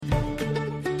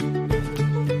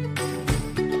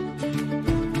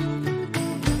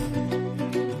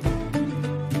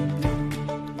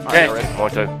Okay, Alright.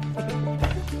 1,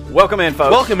 2. Welcome in,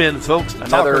 folks. Welcome in, folks. To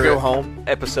Another Talk or Go Home.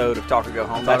 episode of Talk or Go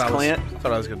Home. Thought That's I was- Clint.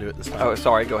 Thought I was going to do it this time. Oh,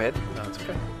 sorry. Go ahead. No, it's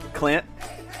okay. Clint.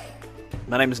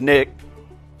 My name is Nick.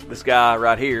 This guy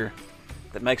right here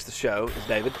that makes the show is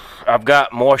David. I've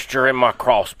got moisture in my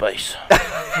crawl space.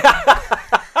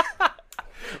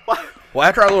 Well,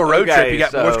 after our little road Okay, trip, you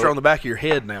got so- moisture on the back of your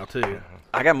head now, too.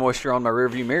 I got moisture on my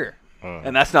rearview mirror,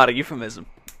 and that's not a euphemism.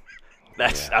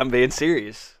 I'm being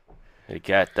serious. It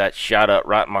got that shot up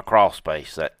right in my crawl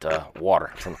space, that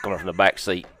water coming from the back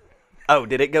seat. Oh,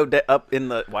 did it go up in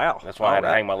the? Wow. That's why I had to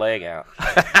hang my leg out.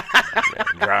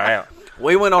 Dry out.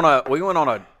 We went on a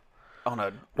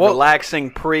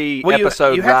relaxing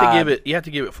pre-episode you have ride. you have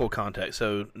to give it full context.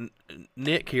 So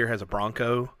Nick here has a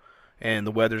Bronco, and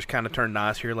the weather's kind of turned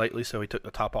nice here lately, so he took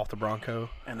the top off the Bronco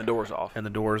and the doors off. and the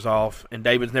doors off. And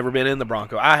David's never been in the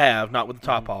Bronco. I have, not with the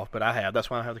top off, but I have. That's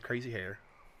why I have the crazy hair.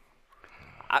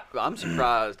 I'm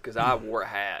surprised because I wore a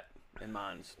hat, and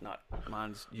mine's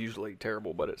usually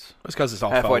terrible, but it's It's because it's all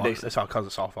halfway falling. decent. It's all because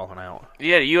it's all falling out.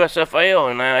 Yeah, the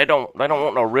USFL, and they don't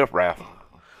want no riffraff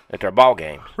at their ball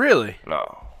games. Really?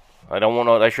 No, they don't want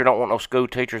no. They sure don't want no school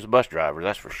teachers and bus drivers.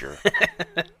 That's for sure.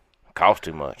 Cost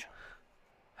too much.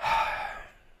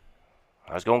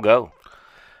 I was gonna go.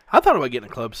 I thought about getting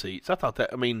club seats. I thought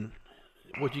that. I mean,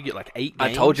 would you get like 8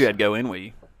 games? I told you I'd go in with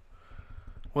you.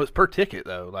 Well, it's per ticket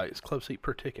though. Like it's club seat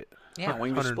per ticket. Yeah, we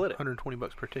can just split it.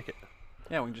 $120 per ticket.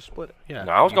 Yeah, we can just split it. Yeah.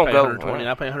 No, I was You gonna pay go. 120.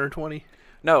 I pay 120.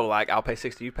 No, like I'll pay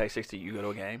 60, you pay 60, you go to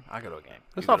a game, I go to a game.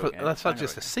 That's you not go for. to a game, That's I not go to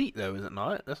just a a seat though, is it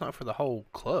not? That's not for the whole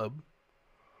club. game.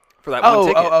 For that one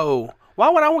ticket. Why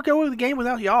would I go to the game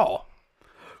without y'all?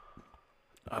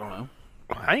 I don't know.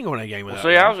 I ain't going to a game without.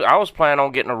 See, y'all. I was planning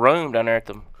on getting a room down there at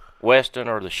the Weston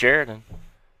or the Sheridan,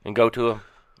 and go to a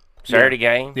Saturday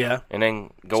game. Yeah. And then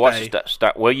go watch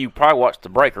the well, you probably watch the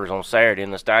Breakers on Saturday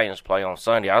and the Stallions play on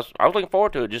Sunday. I was looking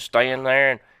forward to it, just staying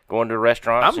there and going to the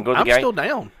restaurants and go to the I'm game. still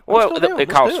down. Well, it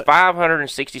Let's costs do it.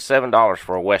 $567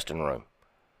 for a Weston room,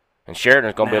 and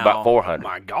Sheridan's going to be about $400.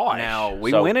 My gosh. Now,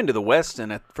 we So- went into the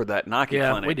Weston for that Nike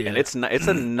Yeah, clinic. we did. And it's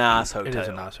a nice hotel. It is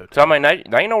a nice hotel. So I mean, they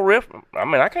ain't no riff. I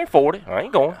mean, I can't afford it. I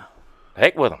ain't going.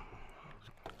 Heck with them.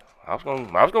 I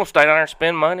was gonna stay down there and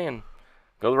spend money and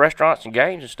go to the restaurants and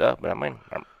games and stuff. But I mean,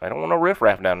 I don't want no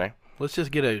riffraff down there Let's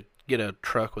just get a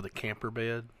truck with a camper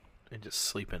bed and just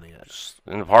sleep in it.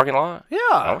 in the parking lot.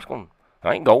 I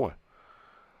ain't going.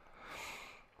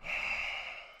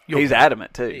 He's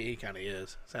adamant, too. He kind of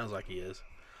is. Sounds like he is.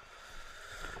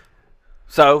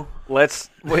 So, it's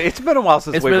been a while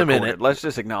since It's we been a recorded. minute. Let's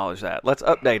just acknowledge that. Let's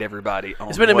update everybody on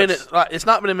It's been a what's- minute. It's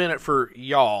not been a minute for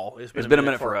y'all. It's been a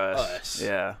minute for us.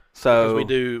 Yeah. Because So, we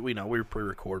do, we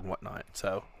pre-record and whatnot.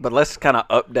 So but let's kind of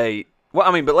update. Well,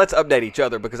 I mean, but let's update each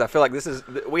other because I feel like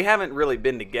we haven't really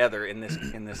been together in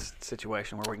this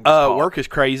situation where we can just talk. work is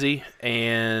crazy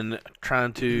and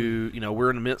trying to, we're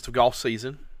in the midst of golf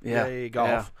season. Yeah. Yay,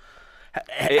 golf.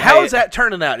 Hey, How is that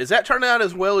turning out? Is that turning out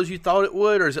as well as you thought it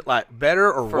would, or is it like better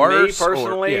or for worse? me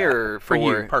personally, or for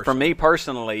you For personally? me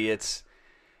personally, it's.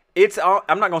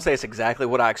 I'm not gonna say it's exactly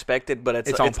what I expected, but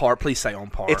It's on par. Please say on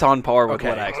par. It's on par with Okay.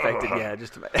 what I expected. Yeah,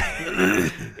 just about.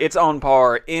 It's on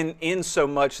par in so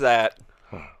much that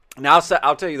now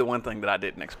I'll tell you the one thing that I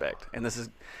didn't expect, and this is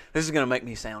going to make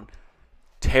me sound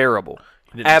terrible,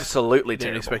 didn't absolutely Didn't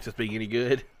terrible. expect us to be any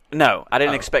good. No, I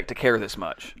didn't expect to care this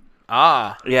much.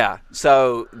 Ah, Yeah,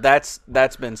 so that's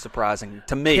been surprising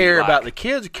to me. care like, about the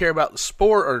kids, care about the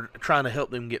sport, or trying to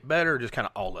help them get better, or just kind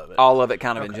of all of it. all of it,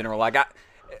 kind of in general. Like Well,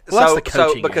 that's the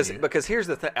coaching in you. because here's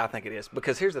the thing. I think it is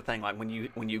because here's the thing. Like when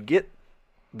you get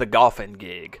the golfing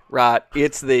gig, right?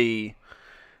 It's the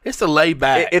laid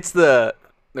back. It's the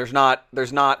there's not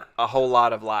a whole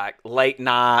lot of like late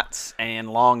nights and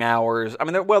long hours. I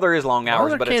mean, there is long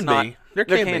hours, there but can it's not. be. There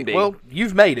can be. Well,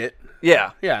 you've made it.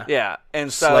 yeah, Yeah. yeah.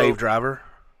 And so, Slave driver.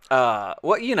 well,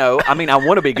 I mean, I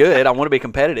want to be good. I want to be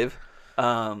competitive.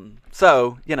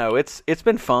 So it's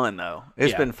been fun though.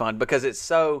 It's Yeah. been fun because it's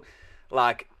so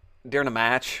like during a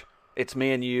match, it's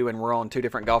me and you, and we're on two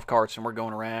different golf carts, and we're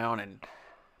going around and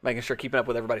making sure keeping up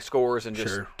with everybody's scores and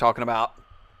just Sure. talking about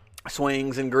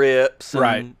swings and grips, and,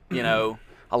 Right.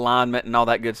 alignment and all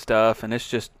that good stuff. And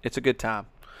it's a good time.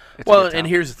 It's a Well, good time. and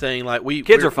here's the thing: like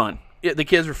kids are fun. Yeah, the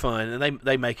kids are fun, and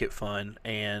they make it fun.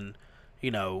 And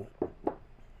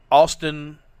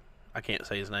Austin, I can't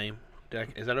say his name.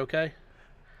 Is that okay?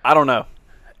 I don't know.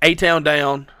 A-Town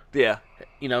down. Yeah,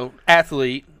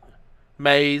 Athlete.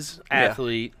 Mays, Yeah.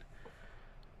 athlete.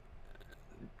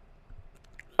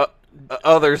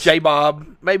 others.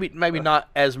 J-Bob, maybe not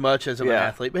as much as an Yeah.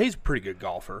 athlete, but he's a pretty good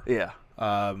golfer. Yeah,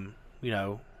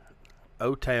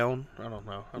 O-Town. I don't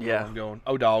know. I don't know Yeah. where I'm going.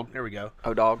 O-Dog. There we go.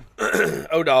 Oh, dog.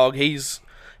 O-Dog. He's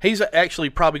actually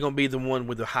probably going to be the one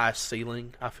with the highest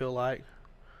ceiling, I feel like.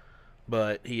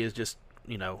 But he is just,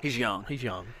 He's young. He's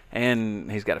young.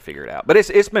 And he's got to figure it out. But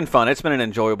it's been fun. It's been an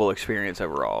enjoyable experience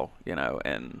overall,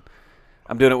 and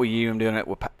I'm doing it with you. I'm doing it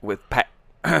with Pat.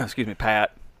 Excuse me,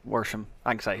 Pat Worsham.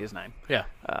 I can say his name. Yeah.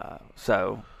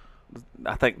 So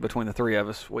I think between the three of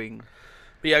us, we can.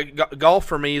 But yeah, golf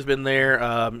for me has been there.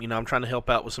 I'm trying to help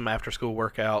out with some after-school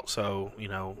workout. So,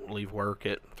 leave work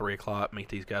at 3 o'clock, meet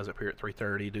these guys up here at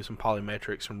 3:30, do some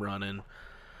polymetrics, some running.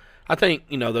 I think,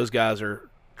 those guys are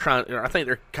I think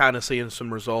they're kind of seeing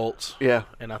some results. Yeah.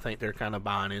 And I think they're kind of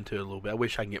buying into it a little bit. I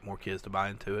wish I can get more kids to buy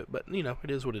into it. But,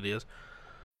 it is what it is.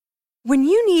 When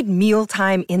you need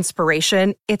mealtime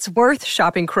inspiration, it's worth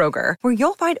shopping Kroger, where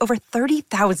you'll find over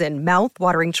 30,000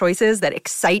 mouth-watering choices that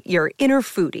excite your inner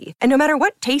foodie. And no matter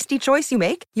what tasty choice you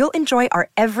make, you'll enjoy our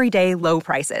everyday low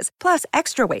prices, plus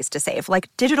extra ways to save,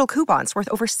 like digital coupons worth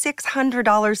over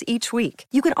 $600 each week.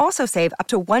 You can also save up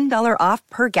to $1 off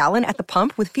per gallon at the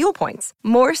pump with fuel points.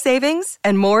 More savings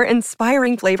and more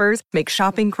inspiring flavors make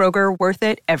shopping Kroger worth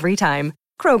it every time.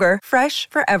 Kroger, fresh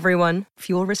for everyone.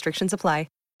 Fuel restrictions apply.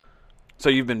 So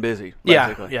you've been busy,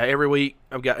 basically. Yeah. Every week,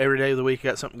 every day of the week, I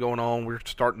got something going on. We're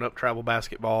starting up travel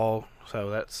basketball, so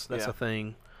that's a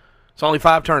thing. It's only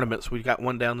 5 tournaments. We got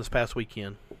one down this past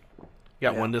weekend.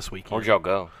 Got one this weekend. Where'd y'all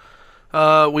go?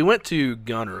 We went to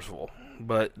Gunnersville,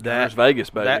 but There's Vegas,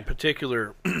 baby. that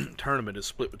particular tournament is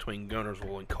split between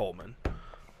Gunnersville and Coleman.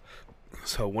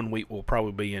 So one week we'll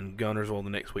probably be in Gunnersville,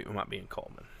 the next week we might be in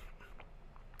Coleman,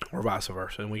 or vice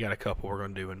versa. And we got a couple we're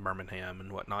going to do in Birmingham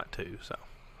and whatnot too. So.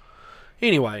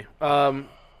 Anyway,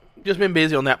 just been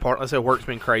busy on that part. Like I said, work's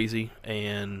been crazy,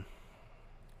 and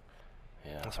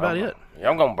that's about it. Yeah,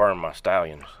 I'm gonna burn my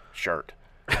Stallions shirt.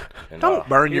 And, Don't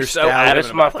burn your so Stallion.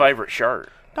 That's my favorite shirt.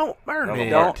 Don't burn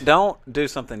No, it. Don't do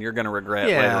something you're going to regret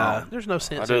later Yeah, on. there's no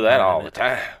sense. I do in that burning all it. the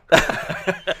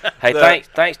time. Hey,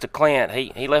 thanks to Clint.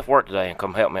 He left work today and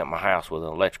come help me at my house with an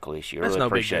electrical issue. I That's really no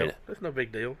big appreciate deal. it. That's no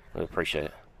big deal. Really appreciate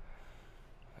it.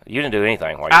 You didn't do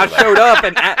anything while you I were there. showed up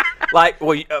and,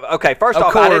 okay, first Of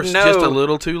off, course, I didn't know. just a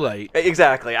little too late.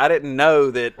 Exactly. I didn't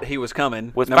know that he was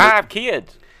coming. With 5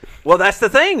 kids. Well, that's the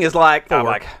thing is I'm 4.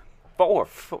 like, 4.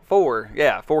 4.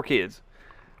 Yeah, 4 kids.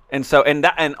 And so, and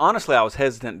honestly, I was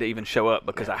hesitant to even show up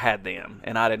because I had them,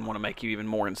 and I didn't want to make you even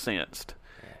more incensed.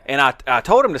 And I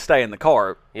told him to stay in the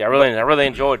car. Yeah, I really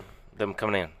enjoyed them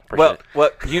coming in. Appreciate it.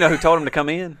 Well, you know who told him to come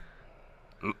in?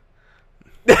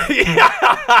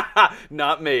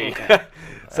 Not me.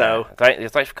 So,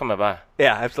 Thanks for coming by.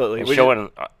 yeah, absolutely. And We showing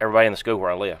everybody in the school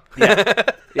where I live.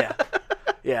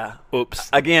 yeah. Oops.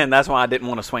 Again, that's why I didn't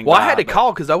want to swing Well, by. I had to but-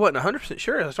 call because I wasn't 100%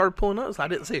 sure. I started pulling up, so I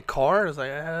didn't see a car. I was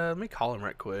like, let me call him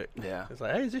right quick. Yeah. It's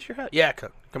like, hey, is this your house? Yeah,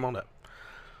 come on up.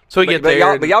 So we But, get but there.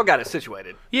 y'all, and- but y'all got it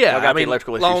situated. yeah, y'all got I mean, the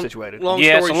electrical issue long, situated. Long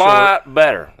Yeah, it's story a lot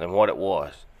better than what it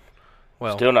was.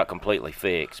 Well, Still not completely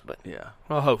fixed, but Yeah.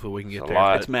 well, hopefully we can get it's a there.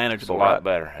 lot. It's manageable, It's a lot right?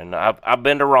 better. And I've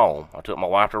been to Rome. I took my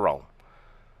wife to Rome.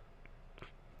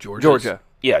 Georgia.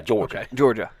 Yeah, Georgia. Okay.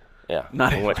 Georgia. Yeah,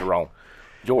 Not we went to Rome,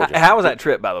 Georgia. How was that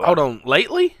trip, by the way? Hold on,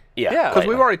 lately? Yeah, Yeah, Because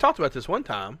we've already talked about this one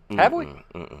time. Have we? I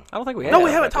don't think we have. No, we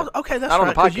haven't talked. Okay, that's Not on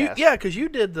right. the 'cause you, podcast. yeah, because you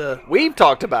did the. We've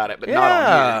talked about it, but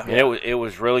not on here. And it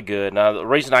was really good. Now the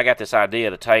reason I got this idea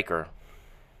to take her,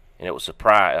 and it was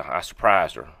I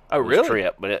surprised her. Oh, with this really?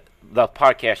 Trip, but the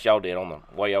podcast y'all did on the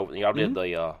way over, y'all did the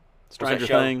what's that Stranger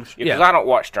show? Things. Yeah, because Yeah. I don't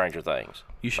watch Stranger Things.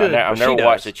 You should. I've Well, never she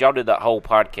watched does. it. Y'all did that whole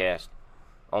podcast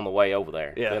on the way over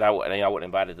there. Yeah. That I wasn't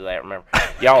invited to that. Remember,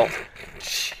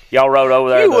 y'all rode over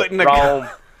there You to wouldn't have Rome,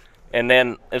 and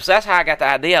then if that's how I got the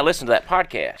idea, I listened to that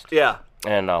podcast. Yeah.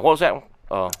 And what was that?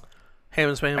 Ham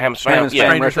and Spam. Ham and Spam, Ham and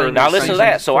yeah. Spam retro. Now listen to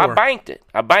that. So I Four. banked it.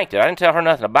 I didn't tell her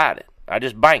nothing about it. I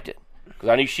just banked it because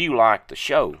I knew she liked the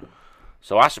show.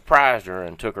 So I surprised her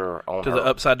and took her on To her. the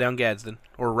upside down Gadsden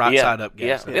or right yeah, side up yeah.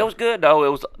 Gadsden. It was good though. It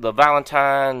was the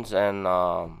Valentine's and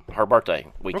her birthday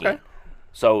weekend. Okay.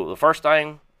 So the first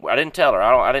thing I didn't tell her.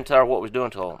 I didn't tell her what we was doing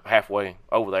until halfway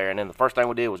over there. And then the first thing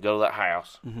we did was go to that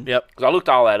house Yep. because I looked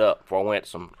all that up before I went to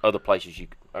some other places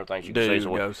other things you could see. Do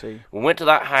So go see. we went to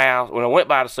that house. When I went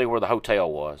by to see where the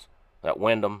hotel was, that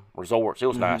Wyndham Resorts, it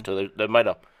was nice too. They made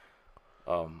a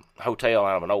hotel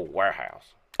out of an old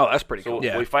warehouse. Oh, that's pretty So cool.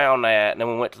 Yeah. we found that, and then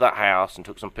we went to that house and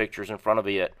took some pictures in front of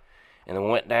it, and then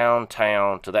we went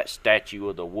downtown to that statue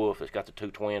of the wolf that's got the 2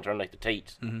 twins underneath the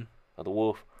teats of the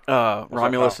wolf.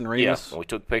 Romulus and Remus. Yeah, and we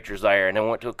took pictures there, and then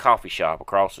went to a coffee shop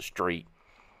across the street,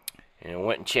 and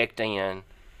went and checked in, and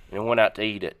then went out to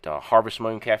eat at Harvest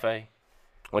Moon Cafe.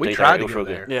 Went We eat tried It to was go real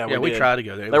there. good. Yeah, we we did. tried to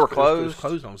go there. They were It was closed?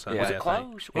 closed on Sunday. Was it I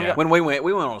think. closed? Yeah. When we went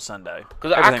on a Sunday.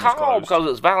 Because I Everything was called closed. because it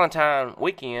was Valentine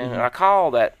weekend, and I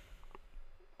called that.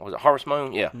 Was it Harvest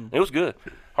Moon? Yeah, it was good.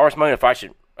 Harvest Moon. If I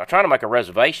should, I'm trying to make a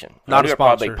reservation. Not I knew a it'd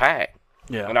probably sponsor. be packed.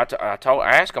 Yeah. And I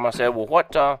asked them. I said, well,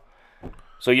 what?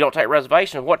 So you don't take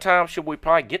reservations? What time should we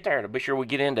probably get there to be sure we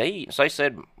get in to eat? And so they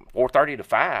said 4:30 to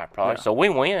 5 probably. Yeah. So we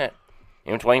went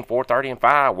in between 4:30 and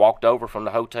 5. Walked over from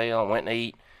the hotel and went and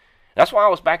eat. That's why I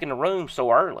was back in the room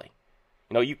so early.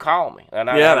 You know, you called me and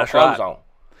I Yeah, had no that's clothes right. on.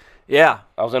 Yeah.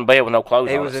 I was in bed with no clothes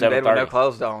He on. was at in bed with no 7:30.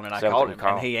 clothes on, and I 7:30 called him,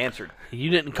 call. and he answered.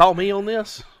 You didn't call me on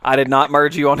this? I did not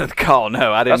merge you onto the call.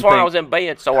 No, I didn't. That's why I think- was in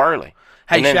bed so early.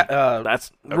 Hey, And then-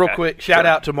 That's real okay. quick. Shout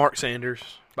out to Mark Sanders,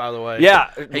 by the way. Yeah,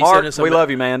 He Mark, sent us a we me- love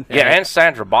you, man. Yeah, and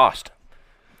Sandra Bost.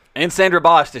 And Sandra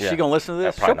Bost, is Yeah. she gonna listen to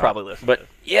this? Probably She'll not. probably listen. But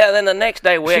yeah, then the next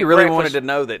day we she had really breakfast. wanted to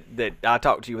know that I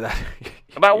talked to you without.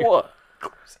 About what?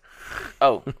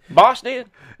 Oh, Boss did.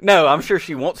 No, I'm sure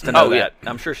she wants to know Oh, yeah. that.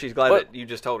 I'm sure she's glad But- that you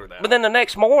just told her that. But then the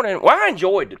next morning, well, I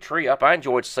enjoyed the trip. I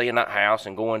enjoyed seeing that house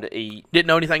and going to eat. Didn't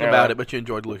know anything Yeah. about it, but you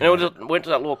enjoyed looking And it at was went to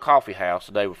that little coffee house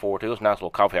the day before too. It was a nice little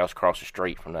coffee house across the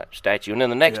street from that statue. And then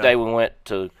the next Yeah. day we went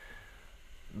to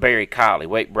Berry College.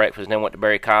 We ate breakfast and then went to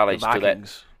Berry College to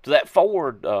Vikings. that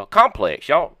Ford complex.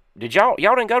 Y'all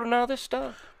didn't go to none of this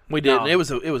stuff? We didn't. No. It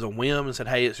was a whim and said,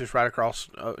 "Hey, it's just right across."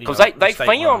 Because they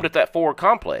filmed at that Ford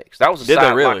complex. That was a Did they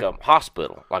site really? like a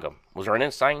hospital. Was there an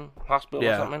insane hospital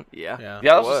Yeah. or something? yeah, Yeah.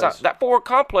 Yeah, it was. that Ford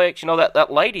complex. You know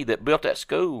that lady that built that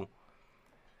school,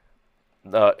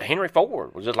 Henry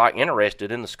Ford, was just like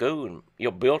interested in the school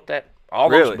and built all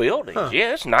Really? those buildings.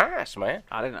 Yeah, it's nice, man.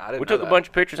 I didn't. We know took a that. bunch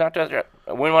of pictures out there.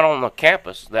 We went on the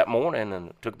campus that morning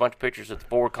and took a bunch of pictures at the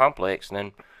Ford complex, and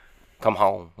then come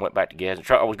home, went back to Gadsden.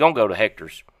 I was gonna go to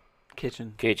Hector's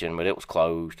kitchen. kitchen, but it was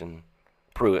closed, and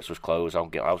Pruitt's was closed. I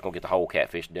was gonna get the whole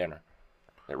catfish dinner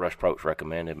that Rush Probst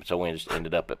recommended, so we just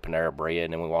ended up at Panera Bread,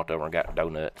 and then we walked over and got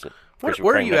donuts. At Krispy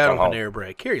Where are Kreme, you then at come on home. Panera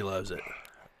Bread? Carrie loves it.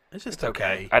 It's just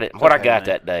okay. I didn't. What I okay, got man.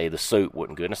 that day, the soup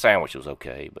wasn't good, and the sandwich was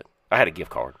okay, but I had a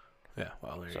gift card. Yeah.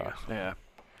 Well, there you So, go. Yeah,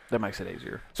 that makes it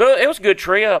easier. so it was a good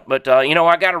trip, but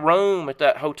I got a room at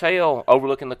that hotel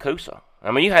overlooking the Coosa.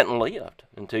 I mean, you hadn't lived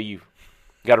until you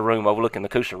got a room overlooking the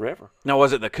Coosa River. Now,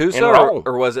 was it the In Coosa Rome.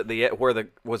 or was it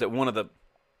was it one of the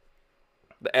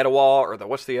Etowah or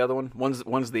what's the other one?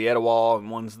 One's the Etowah and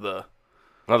one's the.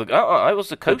 No, it was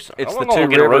the Coosa. It's I the wasn't gonna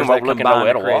two get a room rivers that overlooking no combine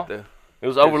to Etowah. create the. It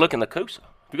was overlooking the Coosa.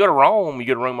 If you go to Rome, you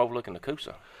get a room overlooking the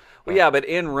Coosa. Well, yeah, but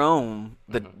in Rome,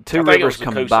 the two I think it rivers was the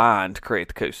Coosa. combined to create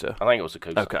the Coosa. I think it was the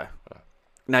Coosa. Okay.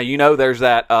 Now there's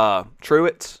that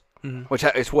Truett's, which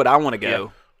is what I want to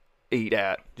go eat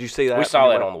at. Did you see that? We saw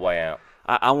that on the way out.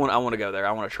 I want to go there.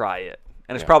 I want to try it,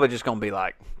 and it's probably just going to be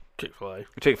like Chick-fil-A.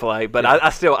 Chick-fil-A. But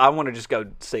I want to just go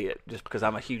see it, just because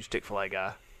I'm a huge Chick-fil-A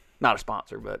guy. Not a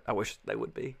sponsor, but I wish they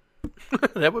would be.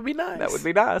 That would be nice. That would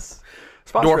be nice.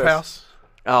 Sponsor Dwarf us. House.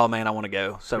 Oh man, I want to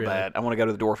go so Really? bad. I want to go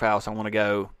to the Dwarf House. I want to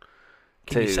go.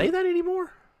 Can you say that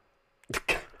anymore?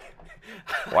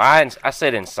 Well, I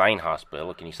said insane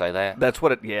hospital. Can you say that? That's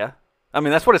what it. Yeah. I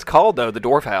mean, that's what it's called though. The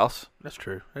Dwarf House. That's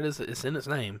true. It's in its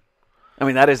name. I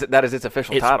mean, that is its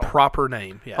official Its title. proper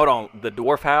name. Yeah. Hold on, the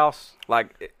Dwarf House.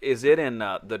 Like, is it in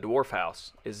the Dwarf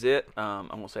House? Is it? I'm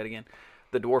gonna say it again.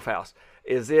 The Dwarf House.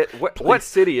 Is it? What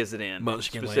city is it in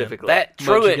Munchkin Land. specifically? That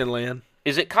Munchkin Truett. Land.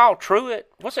 Is it called Truett?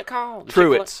 What's it called? The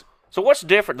Chick-fil-A? Truett's. So what's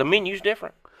different? The menu's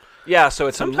different. Yeah, so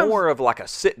it's Sometimes- more of like a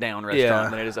sit-down restaurant Yeah.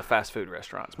 than it is a fast food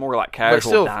restaurant. It's more like But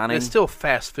casual dining. it's still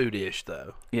fast food-ish,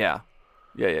 though. Yeah.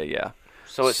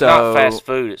 So it's So- not fast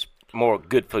food. It's more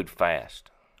good food fast.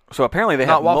 So apparently they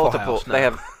Not have Waffle multiple. House, no.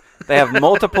 They have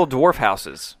multiple dwarf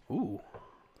houses. Ooh.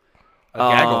 A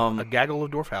Um, gaggle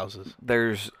of dwarf houses.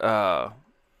 There's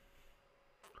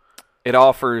it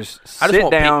offers I just sit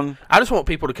want down. I just want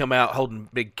people to come out holding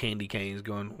big candy canes,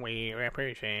 going, "We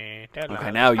appreciate that."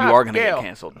 Okay, now you are going to get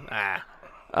canceled. Ah.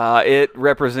 It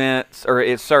represents, or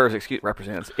it serves.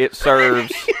 Represents. It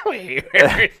serves. We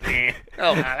represent.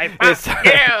 Oh, It's-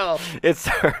 It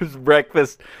serves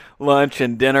breakfast, lunch,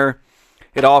 and dinner.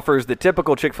 It offers the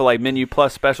typical Chick-fil-A menu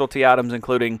plus specialty items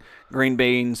including green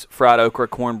beans, fried okra,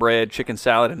 cornbread, chicken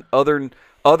salad, and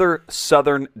other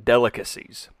Southern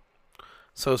delicacies.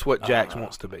 So it's what Jax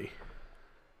wants to be.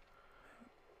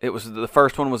 It was the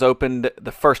first one was opened.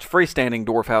 The first freestanding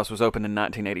Dwarf House was opened in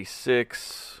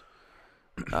 1986.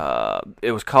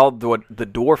 It was called the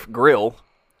Dwarf Grill,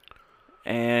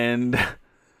 and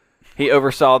he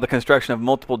oversaw the construction of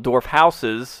multiple Dwarf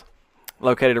houses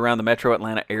located around the metro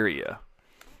Atlanta area.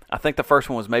 I think the first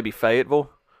one was maybe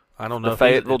Fayetteville. I don't The know. If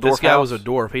Fayetteville this Dwarf guy was a House?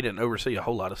 dwarf, he didn't oversee a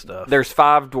whole lot of stuff. There's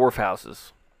 5 Dwarf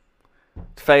houses.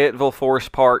 Fayetteville,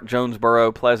 Forest Park,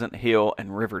 Jonesboro, Pleasant Hill,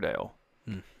 and Riverdale.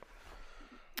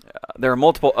 There are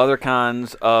multiple other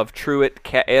kinds of Truett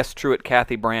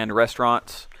Cathy brand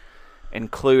restaurants,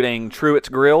 including Truett's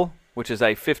Grill, which is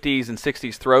a 50s and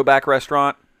 60s throwback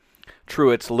restaurant,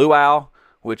 Truett's Luau,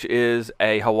 which is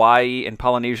a Hawaii and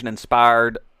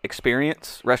Polynesian-inspired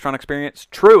restaurant experience,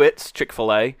 Truett's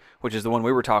Chick-fil-A, which is the one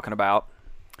we were talking about,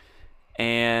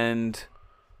 and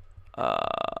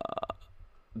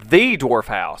the Dwarf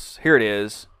House. Here it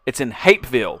is. It's in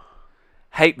Hapeville.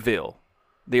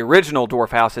 The original Dwarf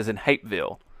House is in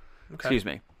Hapeville. Okay. Excuse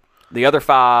me. The other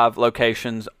 5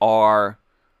 locations are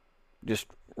just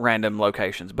random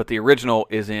locations, but the original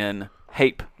is in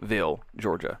Hapeville,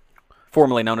 Georgia,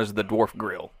 formerly known as the Dwarf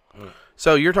Grill.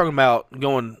 So you're talking about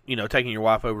going, taking your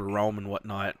wife over to Rome and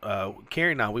whatnot.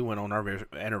 Carrie and I, we went on our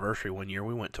anniversary one year.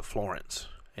 We went to Florence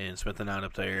and spent the night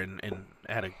up there and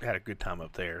had a good time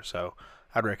up there. So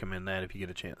I'd recommend that if you get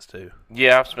a chance to.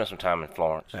 Yeah, I've spent some time in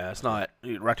Florence. Yeah, it's not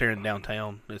right there in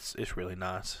downtown. It's really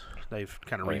nice. They've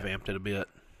kind of revamped it a bit.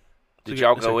 Did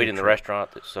y'all go eat in the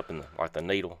restaurant that's up in the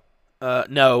Needle?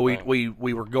 No,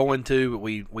 we were going to, but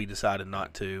we decided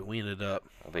not to. We ended up.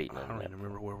 I've eaten I don't even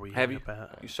remember where we have you. Up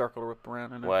at. You circled up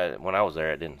around in there? Well, when I was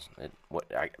there, it didn't.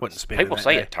 Wasn't spinning. People that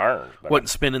say day. it turns, but Wasn't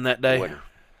spinning that day.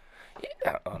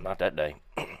 Yeah, not that day.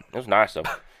 It was nice though.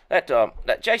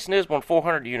 That Jason Isbell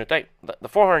 400 unit. The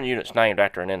 400 unit's named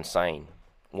after an insane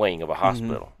wing of a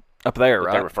hospital. Up there,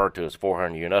 right? They refer to as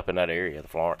 400 unit up in that area, the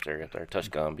Florence area up there,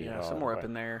 Tuscumbia. Yeah, somewhere up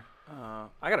in there.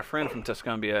 I got a friend from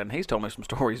Tuscumbia, and he's told me some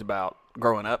stories about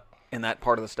growing up in that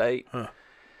part of the state. Huh.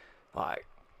 Like,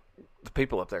 the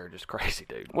people up there are just crazy,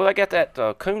 dude. Well, they got that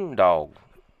coon dog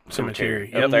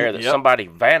cemetery up there that somebody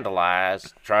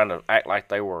vandalized, trying to act like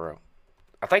they were.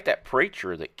 I think that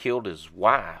preacher that killed his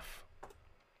wife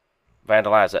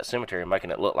vandalized that cemetery, making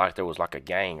it look like there was like a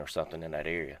gang or something in that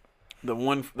area. The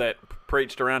one that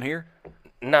preached around here?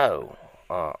 No.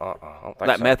 I don't think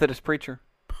that so. Methodist preacher?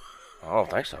 I don't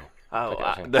think so.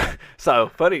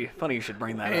 So funny you should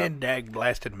bring that up. And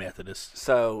dag-blasted Methodist.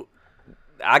 So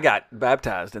I got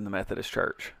baptized in the Methodist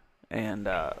church, and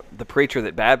the preacher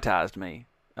that baptized me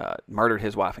murdered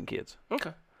his wife and kids.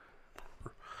 Okay.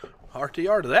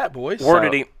 RTR to that, boys. Where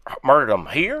did he murder them?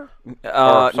 Here?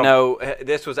 No,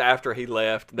 this was after he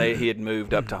left. He had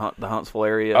moved up to the Huntsville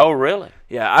area. Oh, really?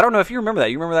 Yeah, I don't know if you remember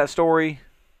that. You remember that story?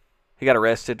 He got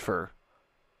arrested for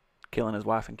killing his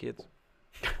wife and kids.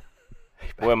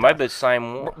 Well, maybe it's the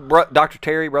same one. Brother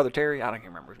Terry, I don't even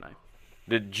remember his name.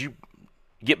 Did you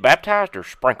get baptized or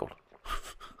sprinkled?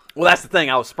 Well, that's the thing.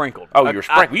 I was sprinkled. Oh, you're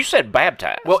sprinkled. You said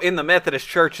baptized. Well, in the Methodist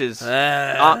churches, in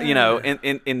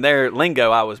their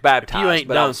lingo, I was baptized. You ain't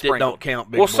but dunked, it don't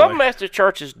count, big well, boy. some Methodist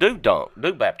churches do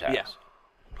baptize. Yeah.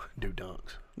 Do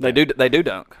dunks. They do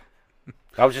dunk.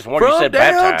 I was just wondering. You said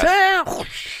baptized.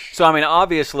 So, I mean,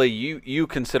 obviously, you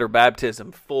consider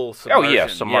baptism full submersion. Oh, yeah,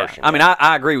 submersion. Yeah. I mean,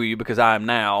 I agree with you because I am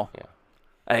now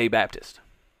a Baptist.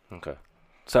 Okay.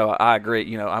 So I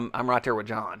agree. I'm right there with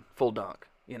John. Full dunk.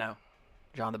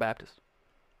 John the Baptist.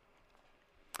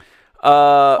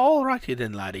 All right, you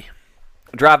then, laddie.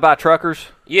 Drive-by truckers.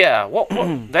 Yeah. What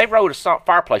they wrote a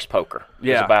fireplace poker.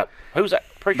 Yeah. About who's that?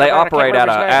 Preacher They guy? I can't operate out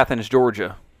remember of his name. Athens,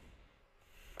 Georgia.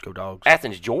 Go Dogs.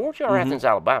 Athens, Georgia, or Athens,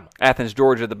 Alabama? Athens,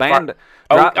 Georgia. The band.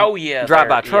 Yeah.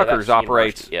 Drive-by there. truckers Yeah, that's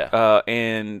operates. the university,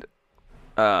 And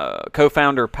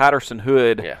co-founder Patterson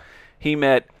Hood. Yeah. He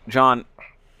met Jason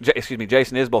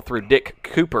Isbell through Dick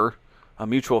Cooper, a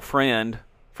mutual friend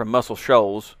from Muscle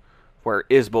Shoals, where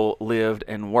Isbell lived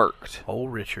and worked.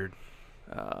 Old Richard.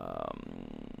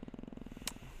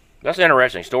 That's an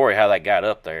interesting story how they got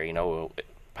up there.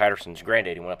 Patterson's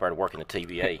granddaddy went up there to work in the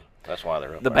TVA. That's why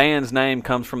they're up The there. band's name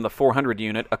comes from the 400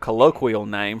 unit, a colloquial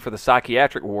name for the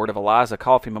psychiatric ward of Eliza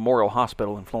Coffey Memorial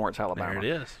Hospital in Florence, Alabama. There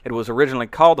it is. It was originally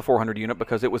called the 400 unit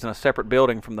because it was in a separate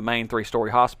building from the main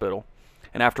 3-story hospital.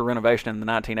 And after renovation in the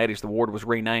 1980s, the ward was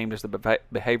renamed as the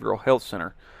Behavioral Health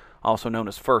Center, also known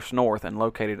as First North, and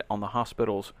located on the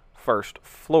hospital's first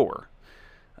floor.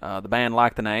 The band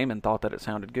liked the name and thought that it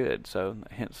sounded good, so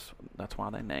hence that's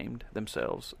why they named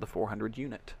themselves the 400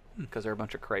 unit, because they're a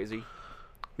bunch of crazy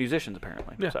musicians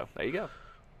apparently. Yeah. So there you go.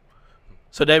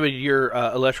 So, David, your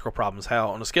electrical problems, how,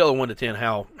 on a scale of 1 to 10,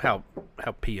 how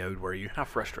PO'd were you? How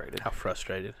frustrated. How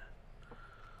frustrated?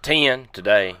 10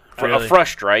 today. Really? A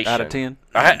frustration. Out of 10?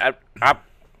 I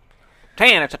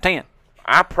 10, it's a 10.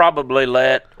 I probably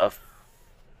let a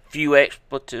few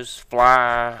expletives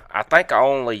fly. I think I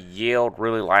only yelled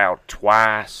really loud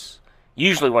twice.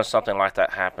 Usually when something like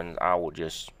that happens, I'll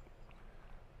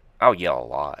yell a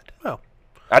lot. Well,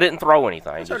 I didn't throw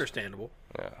anything. it's understandable.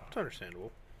 Yeah. It's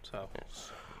understandable. So,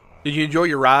 Did you enjoy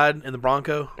your ride in the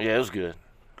Bronco? Yeah, it was good.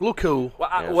 A little cool.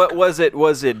 Well, what was it?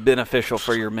 Was it beneficial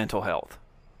for your mental health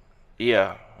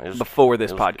Yeah. It was, before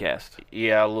this it was- podcast?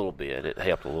 Yeah, a little bit. It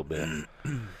helped a little bit.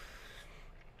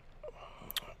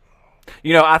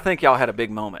 You know, I think y'all had a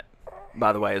big moment,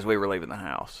 by the way, as we were leaving the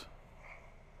house.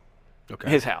 Okay.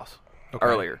 His house Okay.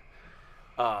 earlier.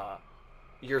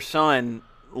 Your son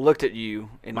looked at you.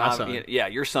 And My son. Yeah,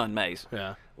 your son, Maze.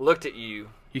 Yeah. Looked at you.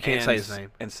 You can't and say his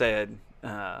name. And said,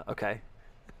 okay.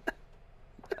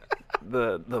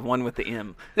 the one with the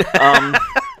M.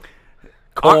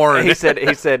 Corn. He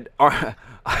said,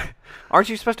 aren't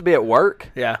you supposed to be at work?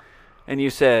 Yeah. And you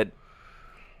said,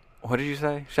 what did you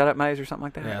say? Shut up, Maze, or something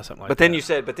like that? Yeah, something like But then that. you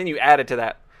said, but then you added to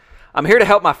that, I'm here to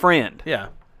help my friend. Yeah.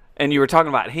 And you were talking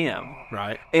about him.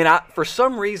 Right. And for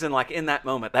some reason, like in that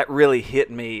moment, that really hit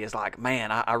me as like,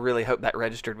 man, I really hope that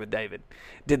registered with David.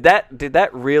 Did that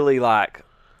really like,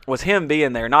 was him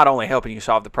being there not only helping you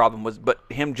solve the problem, but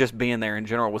him just being there in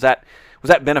general? Was that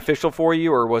beneficial for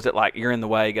you, or was it like you're in the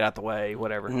way, get out the way,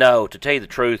 whatever? No, to tell you the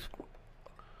truth,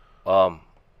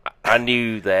 I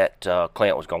knew that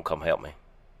Clint was going to come help me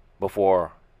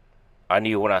before. I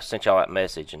knew when I sent y'all that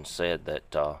message and said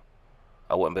that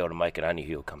I wouldn't be able to make it, I knew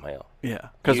he would come help. Yeah,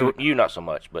 You not so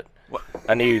much, but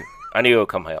I knew he would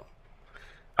come help.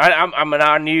 I mean,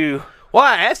 I knew. Well,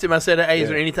 I asked him. I said, "Hey, is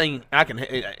there anything I can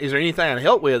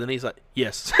help with?" And he's like,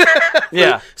 "Yes."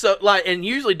 Yeah. So like, and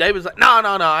usually David's like, "No,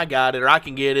 I got it, or I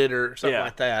can get it, or something Yeah.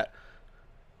 like that."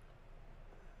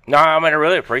 No, I mean, I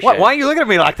really appreciate Why are it. you looking at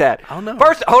me like that? I don't know.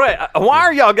 First, hold on. Why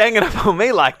are y'all ganging up on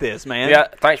me like this, man? Yeah,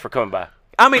 thanks for coming by.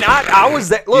 I mean, I was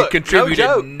there. Look, You contributed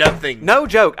no joke. nothing. No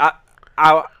joke.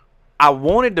 I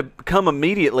wanted to come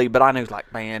immediately, but I knew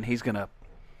like, man, he's not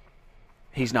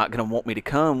gonna want me to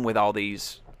come with all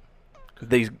these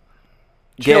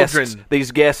guests, Children.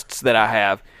 these guests that I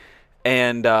have.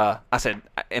 And I said,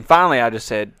 and finally, I just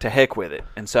said, to heck with it.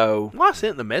 And so, Well, I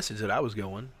sent the message that I was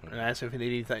going and I asked him if he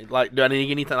needed anything. Like, do I need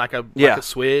anything like a Yeah.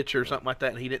 switch or something like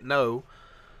that? And he didn't know.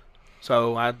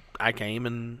 So I came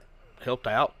and helped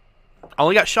out. I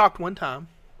only got shocked one time.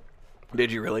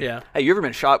 did you really? Yeah. Hey, you ever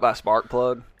been shot by a spark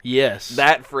plug? Yes.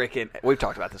 That freaking. We've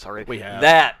talked about this already. We have.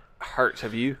 That hurts.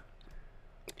 Have you?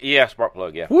 Yeah, spark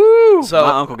plug. Yeah. Woo! So-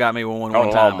 my uncle got me one On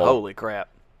a time. lawnmower. Holy crap!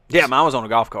 Yeah, mine was on a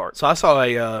golf cart. So I saw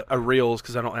a Reels,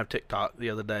 because I don't have TikTok, the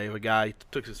other day of a guy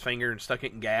took his finger and stuck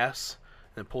it in gas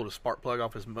and pulled a spark plug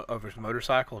off his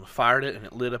motorcycle and fired it, and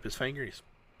it lit up his finger. He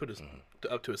put his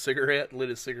up to a cigarette, lit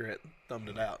his cigarette, thumbed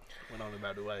it out, went on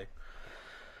about the way.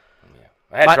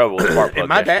 I had trouble with spark plug. And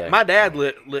my yesterday. dad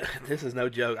lit. This is no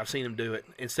joke. I've seen him do it.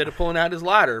 Instead of pulling out his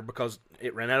lighter because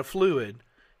it ran out of fluid,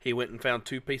 he went and found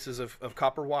 2 pieces of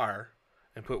copper wire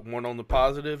and put one on the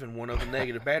positive and one on the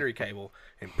negative battery cable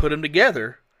and put them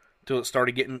together till it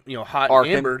started getting hot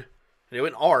Arcing. and embered. And it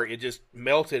wouldn't arc. It just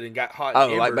melted and got hot. Oh,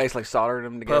 and like embered. basically soldering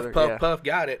them together. puff, puff, yeah. puff.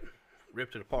 Got it.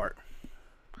 Ripped it apart.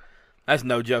 That's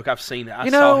no joke. I've seen it. I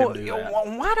You saw know, him do that.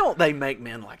 why don't they make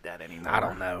men like that anymore? I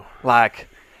don't know. Like,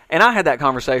 and I had that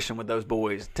conversation with those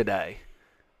boys today,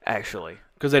 actually,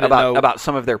 'Cause they didn't about know- about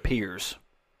some of their peers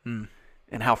and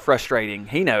how frustrating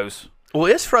he knows. Well,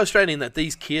 it's frustrating that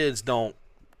these kids don't.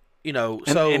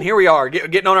 And here we are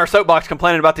getting on our soapbox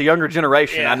complaining about the younger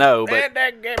generation. I know, but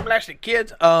that blasted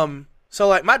kids. So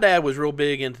like my dad was real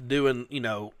big into doing,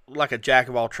 like a jack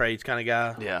of all trades kind of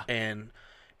guy. Yeah. And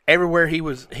everywhere he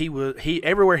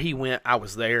everywhere he went, I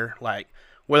was there. Like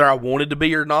whether I wanted to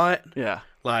be or not. yeah.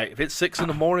 Like if it's 6 a.m.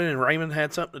 and Raymond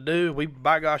had something to do, we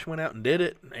by gosh went out and did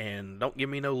it. And don't give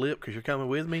me no lip because you're coming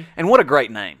with me, And what a great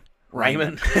name,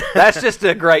 Raymond. That's just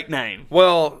a great name.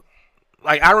 Well,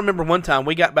 like I remember one time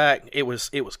we got back. It was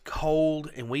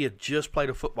cold, and we had just played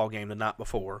a football game the night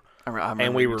before. I remember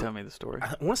And we you were- telling me the story. I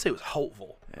want to say it was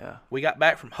Holtville. Yeah. We got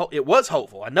back from it was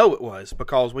Holtville. I know it was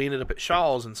because we ended up at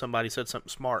Shaw's and somebody said something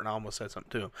smart and I almost said something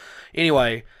to him.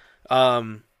 Anyway,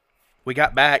 we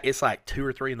got back. It's like 2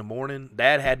 or 3 in the morning.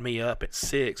 Dad had me up at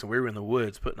 6 and we were in the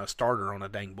woods putting a starter on a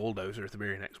dang bulldozer the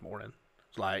very next morning.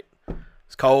 It's like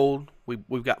it's cold.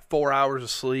 We've got 4 hours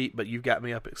of sleep, but you've got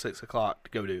me up at 6 o'clock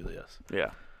to go do this.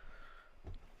 Yeah.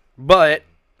 But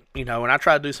when I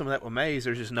try to do some of that with Maze,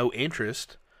 there's just no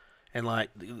interest. And, like,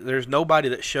 there's nobody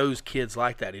that shows kids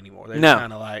like that anymore. They're No.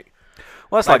 kind of like,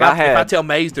 Well, it's like, if I had. if I tell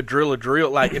Maze to drill a drill,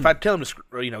 like, if I tell him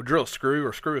to, drill a screw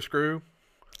or screw a screw,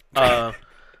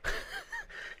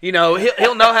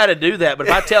 he'll know how to do that. But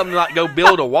if I tell him to, like, go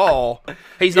build a wall,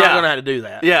 he's not Yeah. going to know how to do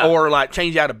that. Yeah. Or, like,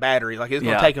 change out a battery. Like, it's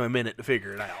going Yeah. to take him a minute to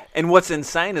figure it out. And what's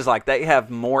insane is like they have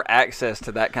more access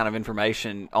to that kind of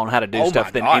information on how to do Oh stuff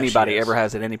my than gosh, anybody yes. ever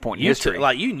has at any point in history.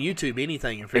 Like, you can YouTube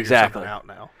anything and figure Exactly. something out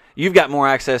now. you've got more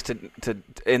access to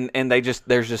and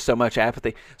there's just so much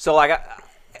apathy. So like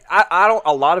I don't,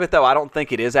 a lot of it though, I don't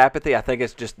think it is apathy. I think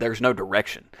it's just there's no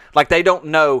direction. Like they don't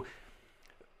know,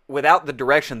 without the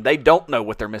direction, they don't know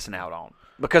what they're missing out on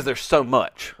because there's so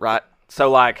much, right? So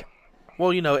like,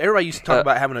 well, everybody used to talk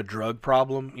about having a drug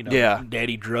problem. Yeah.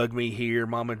 Daddy drugged me here,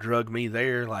 Mama drugged me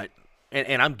there. Like,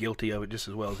 and I'm guilty of it just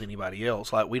as well as anybody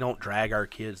else. Like, we don't drag our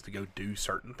kids to go do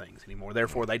certain things anymore.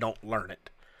 Therefore, they don't learn it.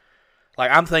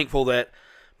 Like, I'm thankful that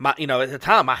at the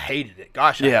time I hated it.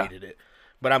 Gosh, I hated it.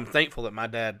 But I'm thankful that my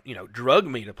dad, drugged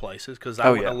me to places because I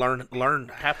want to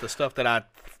learn half the stuff that I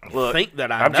think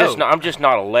that I know. I'm just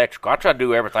not electrical. I try to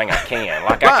do everything I can.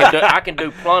 Like I can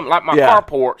do plumbing, like my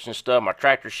carports and stuff, my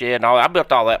tractor shed and all that. I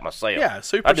built all that myself. Yeah,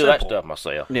 super I do that simple. stuff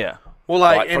myself. yeah. Well,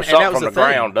 Like and something that was from the thing.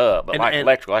 ground up, but And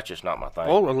electrical, that's just not my thing.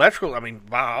 well, electrical. I mean,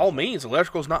 by all means,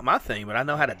 electrical is not my thing, but I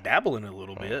know how to dabble in it a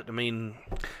little bit. I mean,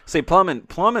 See,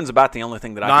 plumbing's about the only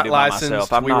thing that I not can do by licensed.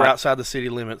 myself. We were outside the city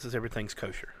limits. Everything's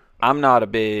kosher. I'm not a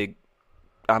great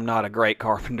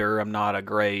carpenter. I'm not a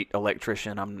great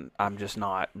electrician. I'm just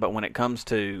not. But when it comes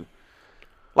to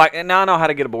and now I know how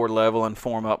to get a board level and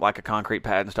form up like a concrete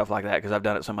pad and stuff like that because I've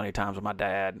done it so many times with my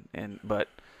dad.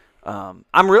 I'm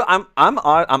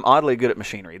oddly good at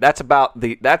machinery. That's about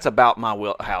my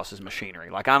wheelhouse is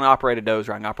machinery. Like I can operate a dozer,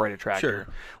 I can operate a tractor.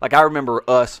 Sure. Like I remember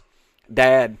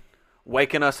Dad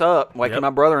waking my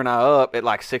brother and I up at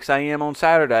like 6 a.m. on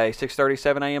Saturday, 6:30,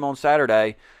 7 a.m. on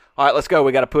Saturday. All right, let's go.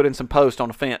 We got to put in some posts on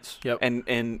the fence. Yep.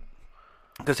 And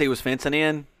because he was fencing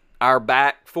in our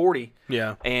back 40.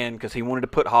 Yeah. And because he wanted to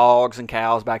put hogs and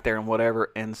cows back there and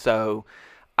whatever. And so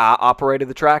I operated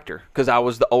the tractor because I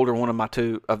was the older one of my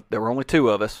two. There were only two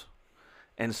of us.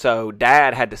 And so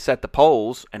Dad had to set the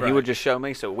poles, and he would just show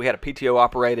me. So we had a PTO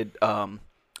operated auger,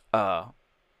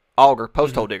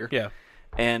 post hole digger. Yeah.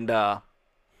 And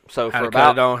so How for to about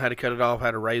cut it on, how to cut it off,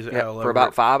 how to raise it. for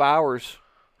about 5 hours,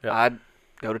 Yep. I'd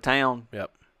go to town. Yep.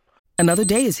 Another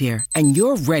day is here, and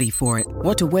you're ready for it.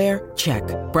 What to wear? Check.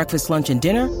 Breakfast, lunch, and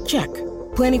dinner? Check.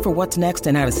 Planning for what's next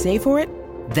and how to save for it?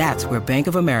 That's where Bank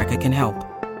of America can help.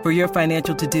 For your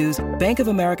financial to-dos, Bank of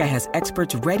America has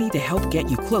experts ready to help get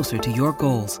you closer to your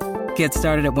goals. Get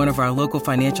started at one of our local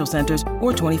financial centers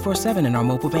or 24/7 in our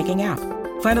mobile banking app.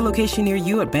 Find a location near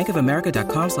you at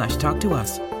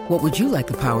bankofamerica.com/talktous. What would you like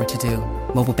the power to do?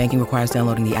 Mobile banking requires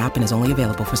downloading the app and is only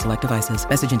available for select devices.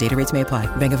 Message and data rates may apply.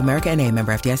 Bank of America N.A.,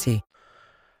 member FDIC.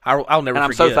 I'll never And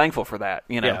I'm forget. so thankful for that,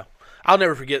 Yeah. I'll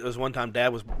never forget. There was one time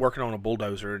Dad was working on a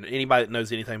bulldozer, and anybody that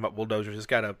knows anything about bulldozers, it's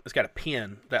got a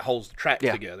pin that holds the tracks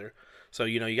together. So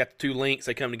you got the two links,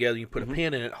 they come together. You put a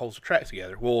pin in it, holds the tracks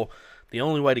together. Well, the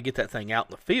only way to get that thing out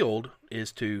in the field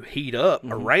is to heat up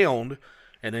around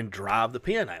and then drive the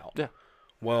pin out. Yeah.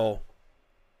 Well,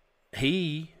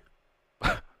 he.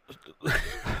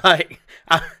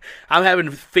 I'm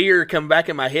having fear come back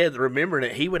in my head remembering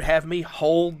it. He would have me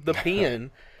hold the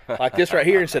pin like this right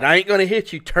here and said, "I ain't going to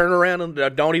hit you. Turn around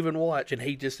and don't even watch." And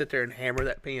he'd just sit there and hammer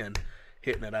that pin,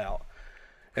 hitting it out.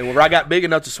 And when I got big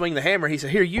enough to swing the hammer, he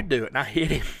said, "Here, you do it." And I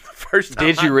hit him the first time.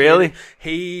 Did you I really? It,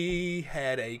 he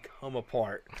had a come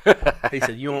apart. He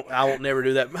said, I won't never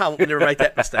do that. I won't never make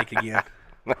that mistake again."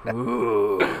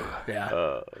 Ooh.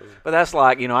 Yeah. But that's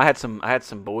like, I had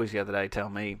some boys the other day tell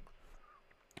me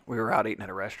we were out eating at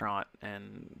a restaurant,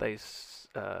 and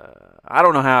I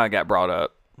don't know how I got brought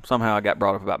up. Somehow I got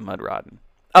brought up about mud riding.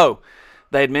 Oh,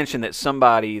 they had mentioned that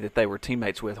somebody that they were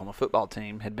teammates with on the football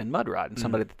team had been mud riding.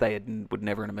 Somebody that they would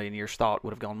never in a million years thought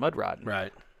would have gone mud riding.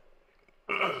 Right.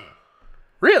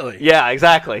 Really? Yeah,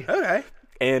 exactly. Okay.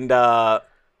 And That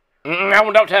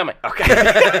one, don't tell me.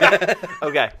 okay.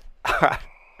 Okay. All right.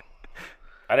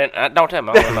 Don't tell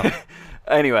me. I don't know.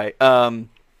 Anyway, and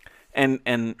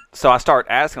so I start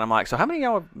asking. I'm like, so how many of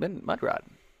y'all have been mud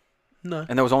riding? No.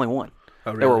 And there was only one.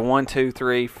 Oh, really? There were 1, 2,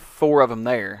 3, 4 of them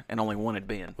there, and only one had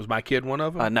been. Was my kid one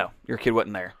of them? No, your kid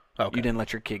wasn't there. Okay. You didn't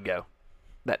let your kid go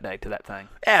that day to that thing.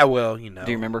 Yeah, well, Do you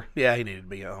remember? Yeah, he needed to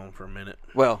be at home for a minute.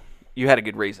 Well, you had a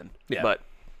good reason. Yeah. But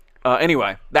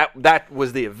anyway, that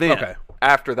was the event. Okay.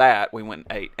 After that, we went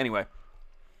and ate. Anyway,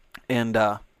 and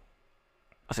I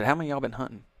said, how many of y'all been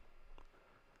hunting?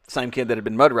 The same kid that had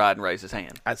been mud riding raised his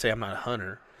hand. I'd say I'm not a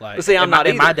hunter. Like, But see, I'm not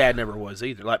and my either. dad never was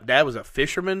either. Like, Dad was a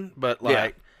fisherman, but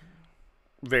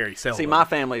very seldom. See, my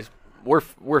family's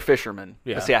we're fishermen.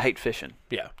 Yeah. But see, I hate fishing.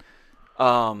 Yeah.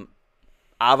 I've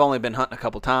only been hunting a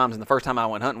couple times, and the first time I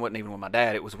went hunting wasn't even with my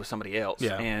dad; it was with somebody else.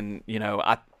 Yeah. And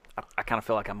I kind of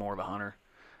feel like I'm more of a hunter.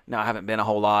 No, I haven't been a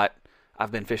whole lot.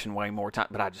 I've been fishing way more time,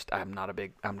 but I'm just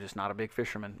not a big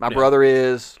fisherman. My brother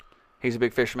is. He's a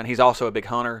big fisherman. He's also a big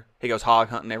hunter. He goes hog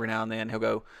hunting every now and then. He'll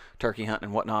go turkey hunting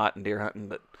and whatnot and deer hunting.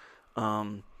 But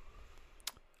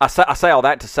I say all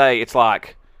that to say it's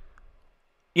like,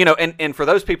 you know, and for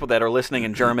those people that are listening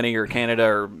in Germany or Canada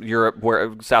or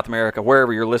Europe, South America,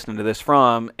 wherever you're listening to this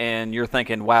from, and you're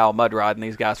thinking, wow, mud riding,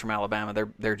 these guys from Alabama,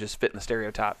 they're just fitting the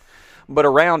stereotype. But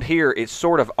around here, it's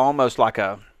sort of almost like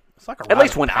it's like a at rite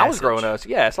least of when I was passage. growing up,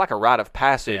 yeah, it's like a rite of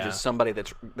passage Yeah. as somebody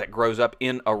that grows up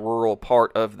in a rural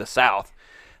part of the South.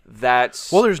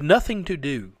 That's Well, there's nothing to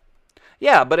do.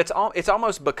 yeah, but it's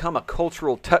almost become a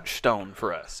cultural touchstone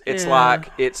for us. It's like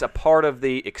it's a part of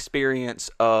the experience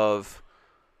of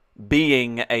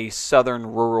being a Southern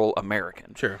rural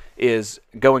American. Sure. Is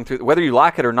going through whether you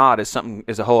like it or not is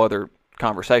a whole other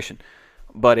conversation.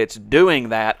 But it's doing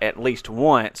that at least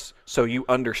once so you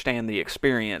understand the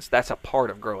experience. That's a part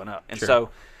of growing up. And so,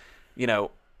 you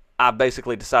know, I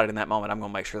basically decided in that moment I'm going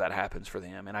to make sure that happens for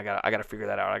them, and I got to figure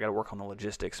that out. I got to work on the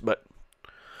logistics, but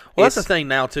Well, that's the thing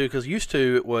now too, because used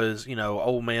to it was, you know,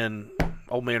 old man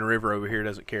River over here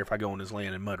doesn't care if I go on his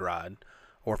land and mud ride,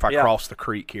 or if I Yeah. cross the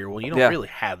creek here. Well, you don't Yeah. really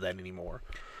have that anymore.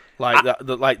 Like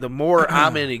the more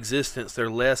I'm in existence, there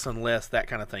less and less that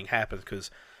kind of thing happens.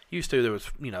 Because used to there was,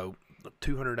 you know,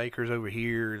 200 acres over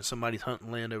here and somebody's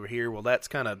hunting land over here. Well, that's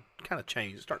kind of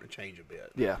changed. It's starting to change a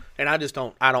bit. yeah. And I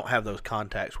don't have those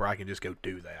contacts where I can just go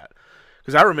do that.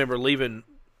 Because I remember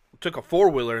took a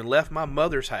 4-wheeler and left my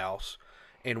mother's house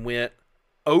and went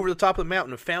over the top of the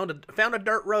mountain and found a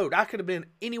dirt road. I could have been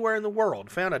anywhere in the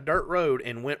world. Found a dirt road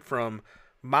and went from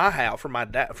my house,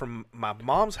 from my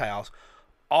mom's house,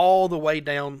 all the way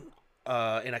down,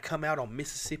 and I come out on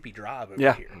Mississippi Drive over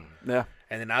Yeah. here. Yeah.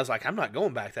 And then I was like, I'm not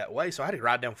going back that way, so I had to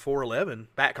ride down 411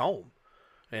 back home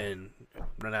and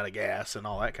run out of gas and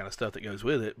all that kind of stuff that goes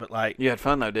with it. But like, You had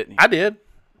fun though, didn't you? I did.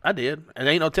 And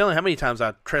ain't no telling how many times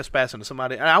I trespassed into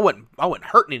somebody. And I wasn't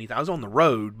hurting anything. I was on the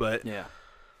road, but yeah.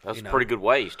 That's You know. pretty good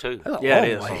ways too. that's a Yeah, long it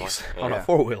is. ways Yeah. on a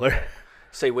 4-wheeler.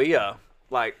 See, we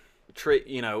like tree.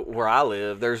 You know, where I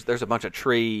live, there's a bunch of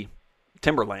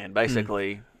timberland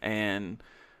basically, and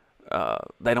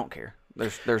they don't care.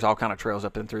 There's all kind of trails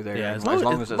up and through there. Yeah, as most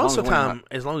long of as the we're time, not-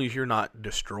 as long as you're not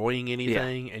destroying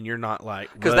anything and you're not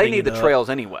like because they rutting need it the up, trails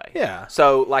anyway. Yeah.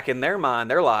 So like in their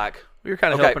mind, they're like, You're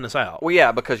kind of okay, helping us out. Well,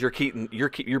 yeah, because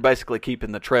you're basically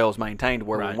keeping the trails maintained.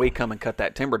 Where Right. when we come and cut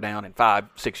that timber down in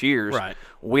 5-6 years, Right.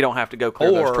 we don't have to go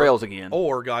clear those trails again.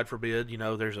 Or God forbid, you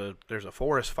know, there's a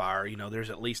forest fire. You know, there's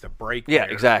at least a break. Yeah, there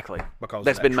exactly. Because of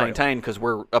that's that been trail. maintained because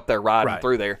we're up there riding Right.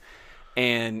 through there,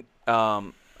 and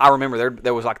I remember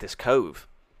there was like this cove,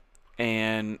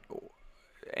 and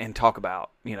talk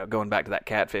about, you know, going back to that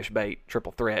catfish bait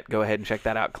triple threat. Go ahead and check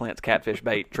that out, Clint's catfish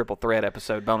bait triple threat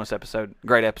episode, bonus episode,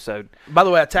 great episode. By the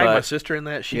way, I tagged my But- sister in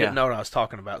that. She yeah. didn't know what I was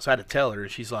talking about, so I had to tell her.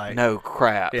 And she's like, No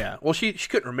crap. Yeah. Well, she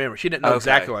couldn't remember. She didn't know Okay.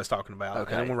 exactly what I was talking about.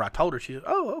 Okay. And then when I told her, she said,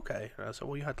 "Oh, okay." And I said,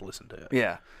 "Well, you have to listen to it."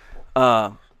 Yeah.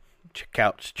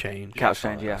 Couch change. Couch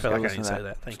change, yeah. I feel like I Listen didn't to say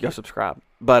that. Thank Go you. subscribe.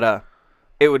 But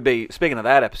it would be, speaking of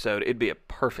that episode, it'd be a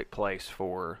perfect place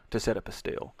to set up a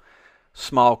still.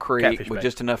 Small creek Catfish with bait.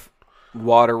 just enough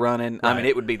water running. I mean, Right.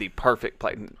 it would be the perfect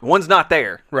place. One's not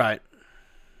there, Right.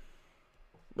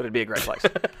 but it'd be a great place.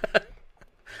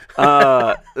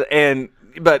 and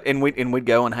we'd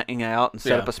go and hang out and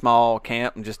set Yeah. up a small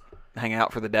camp and just hang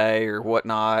out for the day or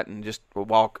whatnot, and just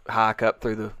hike up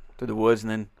through the woods,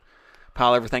 and then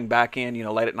pile everything back in. You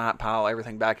know, late at night, pile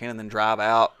everything back in, and then drive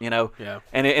out. You know, Yeah.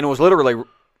 And it was literally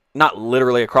not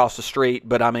literally across the street,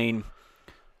 but I mean,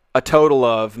 a total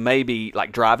of maybe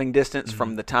like driving distance Mm-hmm.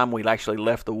 from the time we actually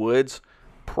left the woods,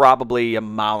 probably 1.5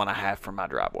 miles from my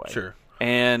driveway. Sure.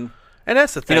 And And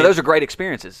that's the thing. you know, those are great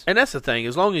experiences. And that's the thing.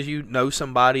 As long as you know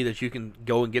somebody that you can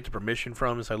go and get the permission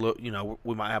from and say, look, you know,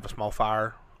 we might have a small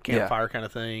campfire kind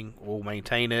of thing. We'll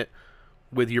maintain it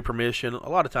with your permission. A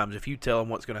lot of times, if you tell them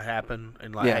what's going to happen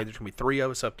and like, Yeah. hey, there's going to be 3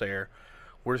 of us up there.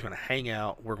 We're just going to hang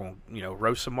out. We're going to, you know,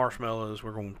 roast some marshmallows.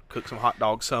 We're going to cook some hot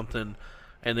dogs, something.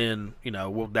 And then, you know,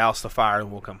 we'll douse the fire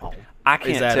and we'll come home. I can't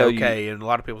Is that tell okay? And a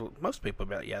lot of people, most people,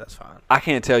 be like, yeah, that's fine. I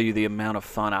can't tell you the amount of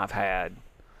fun I've had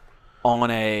on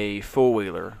a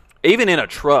four-wheeler, even in a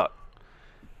truck,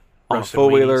 on Roasted a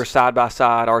four-wheeler, weenies.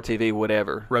 side-by-side, RTV,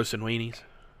 whatever. Roasting weenies.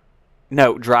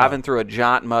 No, driving through a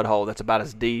giant mud hole that's about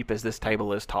as deep as this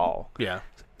table is tall. Yeah.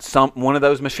 One of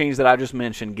those machines that I just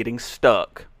mentioned getting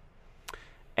stuck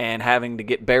and having to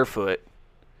get barefoot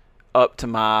up to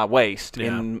my waist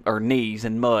or knees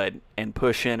in mud and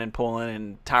pushing and pulling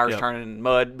and tires Yep. turning and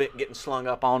mud getting slung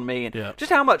up on me, and Yep. just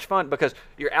how much fun, because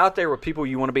you're out there with people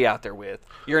you want to be out there with.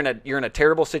 You're in a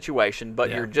terrible situation, but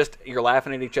Yeah. you're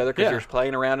laughing at each other because Yeah. you're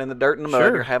playing around in the dirt and the mud.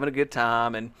 Sure. You're having a good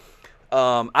time, and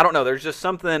I don't know. There's just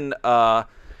something.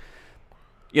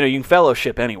 You can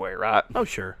fellowship anywhere, right? Oh,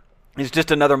 sure. It's just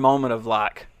another moment of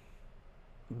like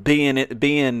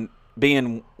being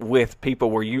being with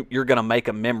people where you're going to make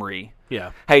a memory.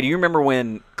 Yeah. Hey, do you remember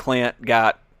when Clint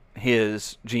got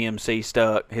his GMC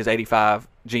stuck, his 85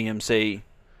 GMC,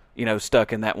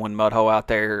 stuck in that one mud hole out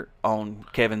there on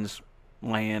Kevin's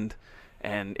land,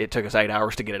 and it took us 8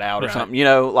 hours to get it out or something,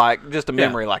 like just a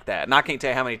memory like that. And I can't tell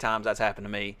you how many times that's happened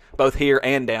to me, both here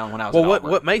and down when I was Well, at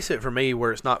what makes it for me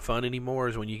where it's not fun anymore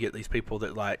is when you get these people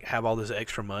that like have all this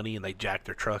extra money and they jack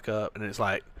their truck up, and it's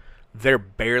like they're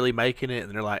barely making it,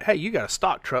 and they're like, hey, you got a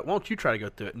stock truck, why don't you try to go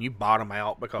through it? And you bottom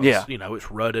out because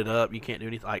it's rutted up, you can't do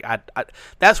anything. Like I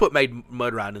that's what made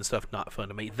mud riding and stuff not fun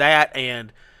to me. That,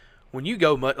 and when you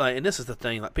go mud, and this is the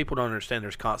thing, like people don't understand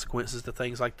there's consequences to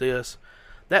things like this.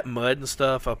 That mud and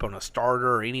stuff up on a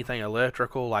starter or anything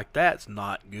electrical, like that's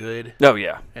not good. Oh,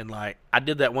 yeah. And like I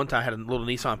did that one time, I had a little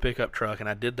Nissan pickup truck, and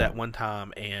I did that one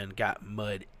time and got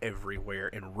mud everywhere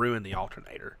and ruined the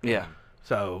alternator. Yeah.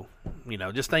 So,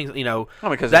 just things,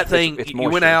 because that thing, it's you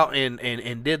went out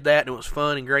and did that, and it was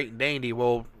fun and great and dandy.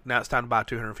 Well, now it's time to buy a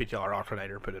 $250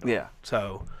 alternator and put it on. Yeah.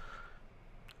 So,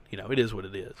 it is what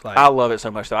it is. Like, I love it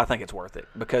so much, though. I think it's worth it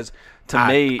because to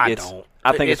me, I it's. don't.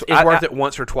 I think it's worth it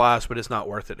once or twice, but it's not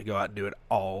worth it to go out and do it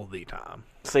all the time.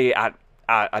 See,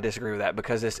 I disagree with that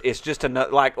because it's just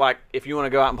another like if you want to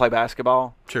go out and play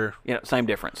basketball, Sure. Same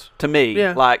difference to me.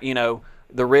 Yeah. Like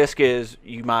the risk is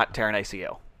you might tear an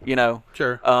ACL.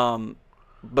 Sure.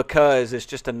 Because it's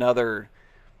just another.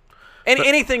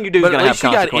 Anything you do is going to have consequences. But at least you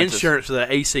got consequences. insurance for the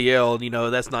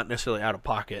ACL, that's not necessarily out of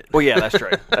pocket. Well, yeah, that's true.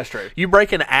 That's true. You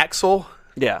break an axle,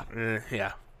 Yeah.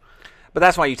 yeah. But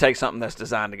that's why you take something that's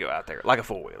designed to go out there, like a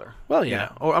four-wheeler. Well, yeah.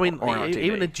 Or, I mean, or on TV.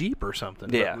 even a Jeep or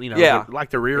something. Yeah. But, Yeah. like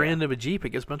the rear end of a Jeep, it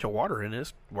gets a bunch of water in it.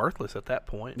 It's worthless at that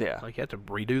point. Yeah. Like you have to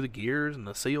redo the gears and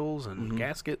the seals and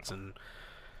gaskets and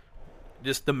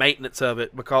just the maintenance of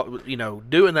it, because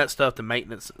doing that stuff, the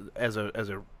maintenance as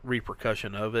a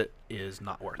repercussion of it is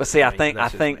not worth it. But see, I me. think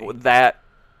That's just me. with that,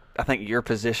 I think your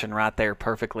position right there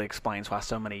perfectly explains why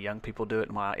so many young people do it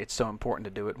and why it's so important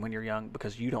to do it when you're young,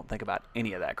 because you don't think about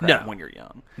any of that crap No. when you're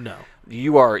young. No.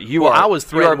 You are I was you are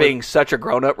threatened being such a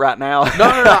grown up right now. No.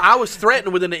 I was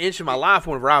threatened within an inch of my life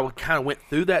whenever I kind of went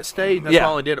through that stage. That's why I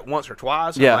only did it once or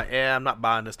twice. Yeah. I'm like, I'm not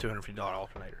buying this $250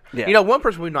 alternator. Yeah. One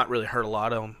person we've not really heard a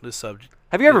lot on this subject.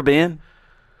 Have you ever been?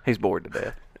 He's bored to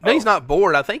death. No, he's not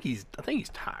bored. I think he's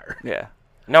tired. Yeah.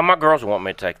 No, my girls want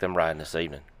me to take them riding this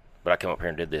evening, but I come up here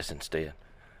and did this instead.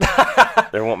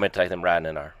 They want me to take them riding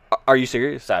in our Are you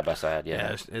serious? side by side.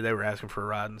 Yeah. Yeah, they were asking for a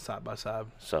ride side by side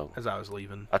So as I was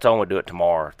leaving. I told them we'd do it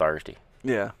tomorrow or Thursday.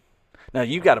 Yeah. Now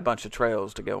you got a bunch of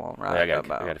trails to go on, right? Yeah, I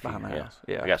got a few. behind the Yeah. house.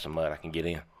 Yeah. I got some mud I can get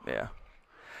in. Yeah.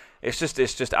 It's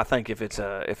just. I think if it's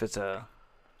a,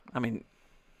 I mean,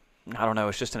 I don't know.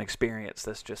 It's just an experience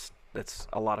that's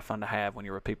a lot of fun to have when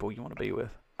you're with people you want to be with.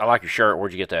 I like your shirt.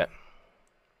 Where'd you get that?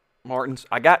 Martin's.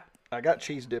 I got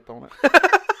cheese dip on it.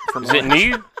 From Is it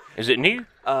new? Is it new?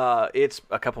 It's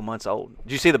a couple months old.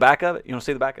 Did you see the back of it? You want to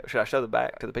see the back of it? Should I show the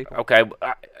back to the people? Okay.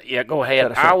 Yeah, go ahead.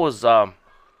 Should I show- I was. Oh,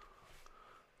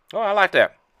 I like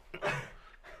that.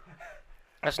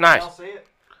 That's nice. see it?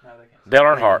 No, they can't. Dale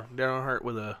Earnhardt, Down hurt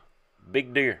with a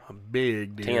big deer,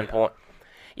 big deal. 10 point.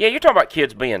 Yeah, you're talking about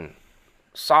kids being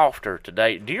softer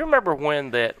today. Do you remember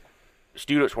when that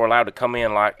students were allowed to come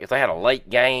in, like if they had a late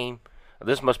game?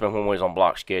 This must have been when we was on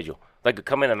block schedule. They could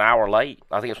come in an hour late.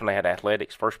 I think it's when they had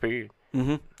athletics first period.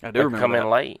 Mm-hmm. I They do could remember come that. in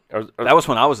late. Or That was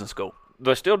when I was in school. do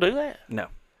they still do that? No.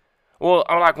 Well,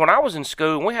 I'm like when I was in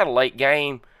school and we had a late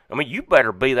game, I mean, you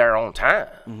better be there on time.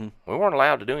 Mm-hmm. We weren't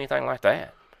allowed to do anything like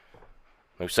that.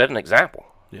 We set an example.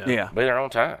 Yeah. Be there on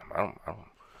time.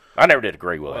 I never did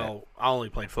agree with that. Well, I only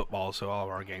played football, so all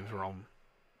of our games were on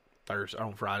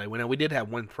Friday. We did have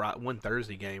one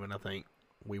Thursday game, and I think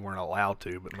we weren't allowed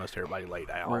to, but most everybody laid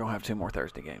out. We're gonna have 2 more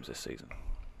Thursday games this season.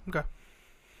 Okay.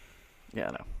 Yeah,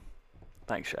 I know.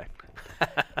 Thanks, Shay.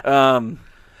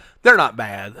 They're not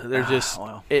bad. They're just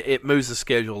well. it moves the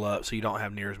schedule up, so you don't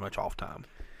have near as much off time.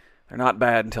 They're not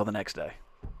bad until the next day.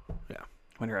 Yeah.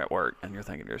 When you're at work and you're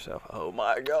thinking to yourself, "Oh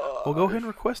my God." Well, go ahead and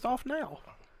request off now.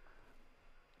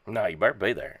 No, you better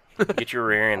be there. Get your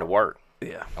rear end to work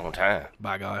Yeah. on time.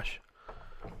 By gosh.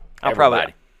 I'll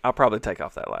probably take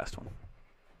off that last one.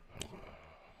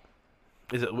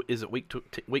 Is it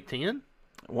week 10?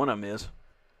 One of them is.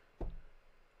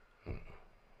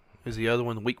 Is the other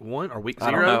one week 1 or week 0?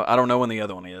 I don't know. I don't know when the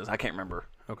other one is. I can't remember.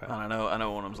 Okay. I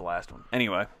know one of them's the last one.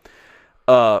 Anyway,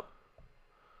 what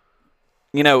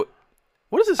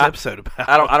What is this episode about?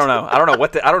 I don't know. I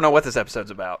don't know what this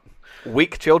episode's about.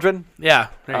 Weak children. Yeah.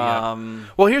 There you go.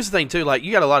 Well, here's the thing too. Like,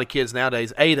 you got a lot of kids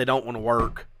nowadays. They don't want to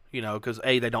work. You know, because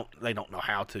A, they don't know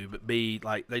how to, but B,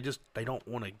 like they don't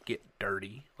want to get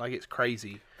dirty. Like it's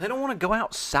crazy. They don't want to go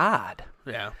outside.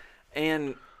 Yeah.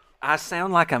 And I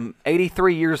sound like I'm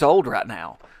 83 years old right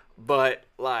now, but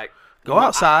like Go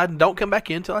outside and don't come back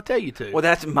in until I tell you to. Well,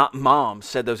 that's my mom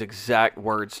said those exact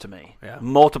words to me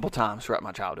multiple times throughout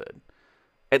my childhood,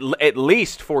 at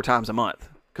least 4 times a month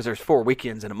because there's 4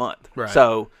 weekends in a month. Right.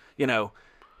 So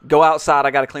go outside.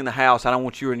 I got to clean the house. I don't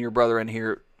want you and your brother in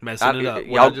here messing it up.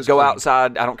 Y'all just go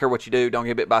outside. I don't care what you do. Don't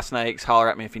get bit by snakes. Holler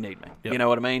at me if you need me. Yep. You know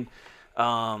what I mean?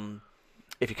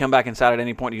 If you come back inside at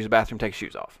any point to use the bathroom, take your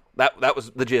shoes off. That was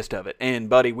the gist of it. And,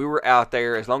 buddy, we were out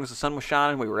there. As long as the sun was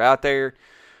shining, we were out there.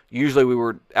 Usually we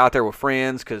were out there with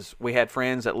friends because we had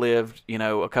friends that lived,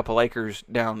 a couple acres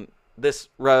down this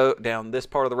road, down this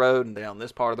part of the road, and down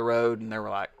this part of the road. And there were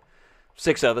like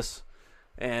 6 of us.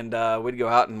 And we'd go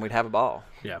out and we'd have a ball.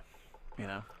 Yeah.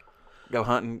 Go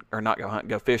hunting or not go hunting,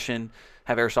 go fishing,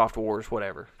 have airsoft wars,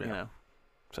 whatever,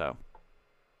 So,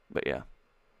 but yeah.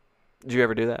 Did you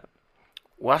ever do that?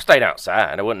 Well, I stayed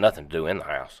outside. There wasn't nothing to do in the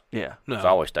house. Yeah. No. So I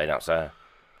always stayed outside.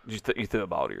 You threw a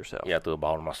ball to yourself? Yeah, I threw a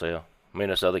ball to myself. Me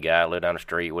and this other guy lived down the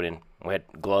street. We had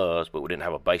gloves, but we didn't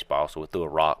have a baseball, so we threw a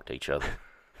rock to each other.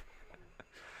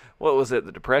 What was it,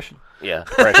 the Depression? Yeah,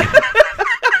 Depression.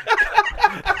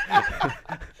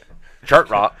 Church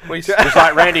rock. Just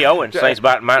like Randy Owens sings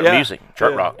about mountain music.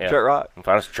 Church rock. Yeah. Church rock.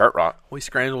 Find us a church rock. We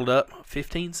scrambled up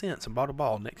 15 cents and bought a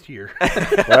ball next year.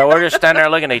 Well, we're just standing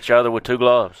there looking at each other with 2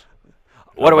 gloves.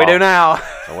 What do we do now?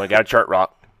 So we got a church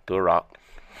rock. Threw a rock.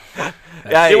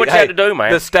 Yeah, See what you had to do,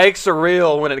 man. The stakes are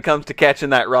real when it comes to catching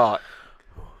that rock.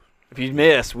 If you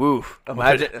miss, woof.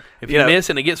 Imagine if you miss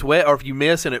and it gets wet, or if you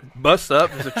miss and it busts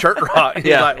up, it's a church rock.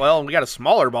 You're like, well, we got a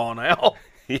smaller ball now.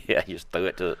 Yeah, you just threw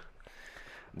it to it.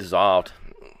 Dissolved.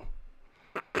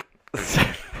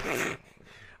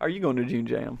 Are you going to June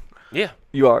Jam? Yeah.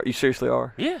 You are? You seriously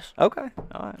are? Yes. Okay.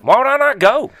 All right. Why would I not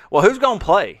go? Well, who's going to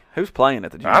play? Who's playing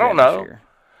at the June Jam I don't know. this year?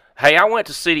 Hey, I went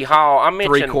to City Hall. I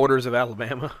mentioned 3/4 of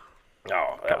Alabama.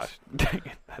 Oh, Gosh, dang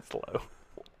it, that's low.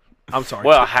 I'm sorry.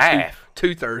 Well, half.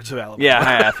 2/3 of Alabama. Yeah,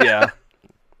 half. Yeah.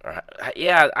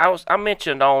 Yeah, I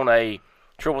mentioned on a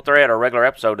triple threat or regular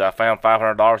episode that I found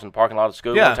 $500 in the parking lot of the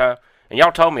school one time, and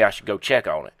y'all told me I should go check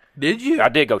on it. Did you? I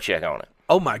did go check on it.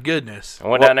 Oh my goodness! I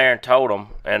went down there and told them,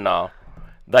 and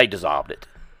they dissolved it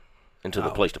into the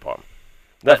police department.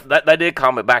 They did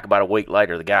call me back about a week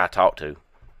later. The guy I talked to.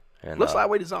 And, Looks like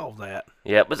we dissolved that.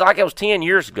 Yeah, it was like it was 10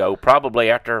 years ago,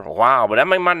 probably after a while. But I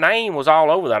mean, my name was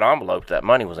all over that envelope that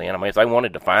money was in. I mean, if they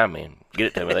wanted to find me and get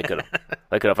it to me, they could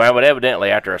have found. But evidently,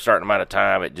 after a certain amount of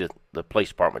time, the police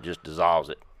department just dissolves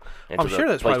it. I'm sure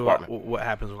that's probably what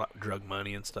happens with like drug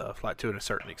money and stuff, like to a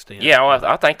certain extent. Yeah, well,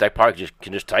 I think they probably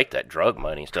can just take that drug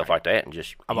money and stuff like that and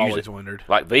just I've use always it. wondered.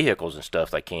 Like vehicles and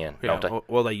stuff, they can, Yeah, don't they?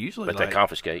 well, they usually But they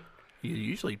confiscate. You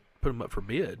usually put them up for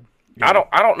bid. I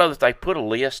don't know that they put a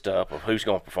list up of who's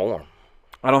going to perform.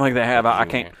 I don't think they have. I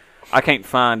can't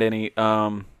find any.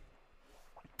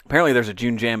 Apparently, there's a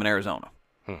June Jam in Arizona.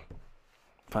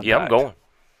 Fun Yeah, fact. I'm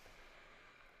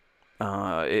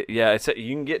going.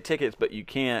 You can get tickets, but you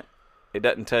can't. It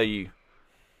doesn't tell you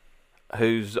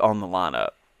who's on the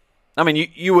lineup. I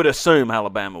mean, you would assume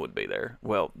Alabama would be there.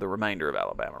 Well, the remainder of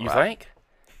Alabama, You right? think?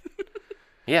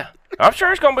 Yeah, I'm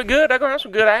sure it's going to be good. They're going to have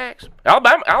some good acts.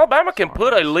 Alabama can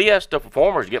put a list of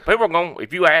performers. People are going.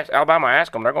 If you ask Alabama,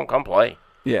 them, they're going to come play.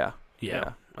 Yeah.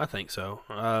 Yeah, I think so.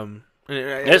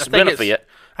 It's a benefit.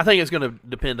 I think it's going to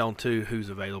depend on who's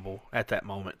available at that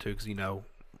moment too, because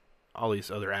all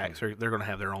these other acts they're going to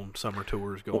have their own summer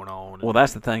tours going on. Well,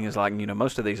 that's the thing is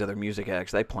most of these other music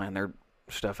acts they plan their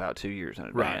stuff out 2 years in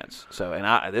advance. Right.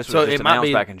 So this was just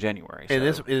announced back in January.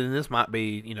 And so. this might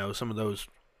be some of those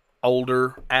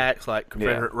older acts like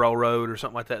Confederate Railroad or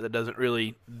something like that doesn't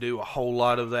really do a whole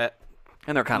lot of that.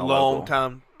 And they're kind of long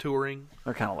time touring.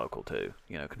 They're kind of local too.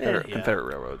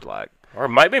 Confederate Railroad's like. Or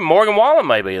maybe Morgan Wallen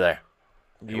may be there.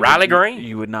 Riley Green.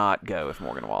 You would not go if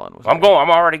Morgan Wallen was. I'm there. going.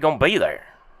 I'm already going to be there.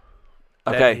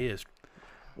 Okay. He is.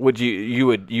 Would you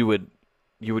would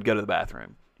go to the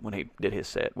bathroom when he did his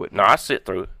set? No, I sit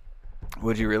through it.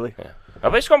 Would you really? Yeah. I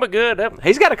bet it's going to be good.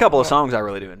 He's got a couple of songs I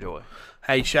really do enjoy.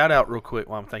 Hey, shout out real quick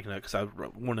while I'm thinking of it because I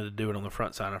wanted to do it on the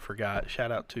front side. I forgot.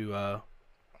 Shout out to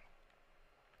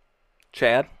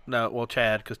Chad.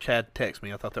 Chad, because Chad texted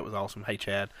me. I thought that was awesome. Hey,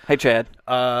 Chad. Hey, Chad.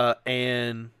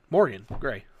 And Morgan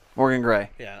Gray. Morgan Gray.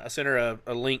 Yeah, I sent her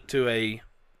a link to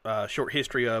a short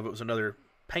history of. It was another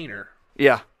painter.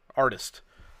 Yeah. Artist,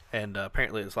 and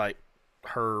apparently it's like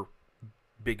her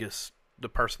the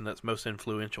person that's most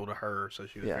influential to her. So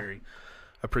she was very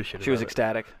appreciative. She was of it.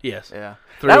 ecstatic. Yes. Yeah.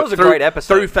 That was a great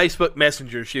episode. Through Facebook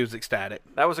Messenger, she was ecstatic.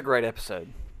 That was a great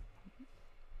episode.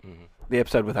 The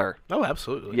episode with her. Oh,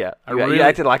 absolutely. Yeah. I You, really, you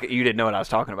acted like you didn't know what I was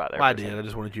talking about there. I for a did. second. I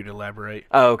just wanted you to elaborate.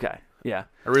 Oh, okay. Yeah.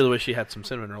 I really wish you had some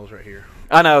cinnamon rolls right here.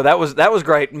 I know that was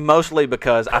great. Mostly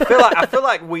because I feel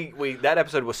like we that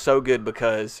episode was so good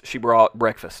because she brought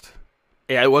breakfast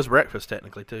Yeah, it was breakfast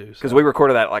technically too. because we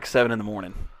recorded that at like 7 in the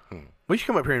morning. We should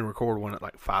come up here and record one at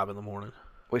like 5 in the morning.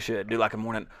 We should do like a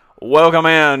morning. Welcome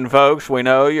in, folks. We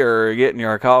know you're getting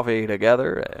your coffee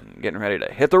together and getting ready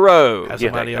to hit the road. Have Yeah,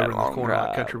 somebody Take over that in the long corner like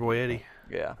drive. Country Boy Eddie.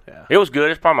 Yeah. Yeah. It was good.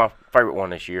 It's probably my favorite one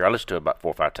this year. I listened to it about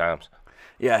 4 or 5 times.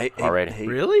 Yeah. Already.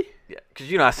 Really? Yeah,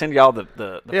 because I send y'all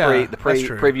the Yeah, pre that's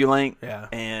true. preview link. Yeah.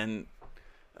 And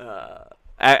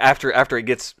after it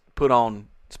gets put on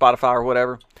Spotify or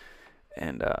whatever.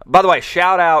 And by the way,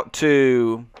 shout out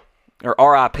to or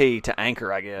RIP to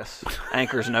Anchor, I guess.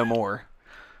 Anchor's no more.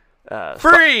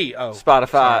 Free. Oh, Spotify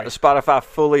sorry. Spotify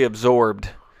fully absorbed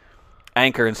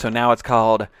Anchor, and so now it's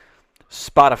called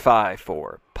Spotify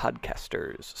for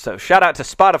podcasters. So shout out to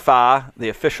Spotify, the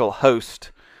official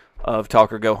host of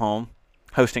Talk or Go Home,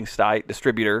 hosting site,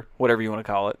 distributor, whatever you want to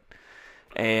call it.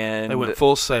 And They went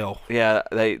full sail. yeah,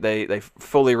 they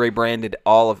fully rebranded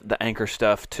all of the Anchor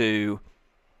stuff to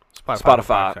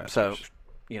Spotify. podcast. So,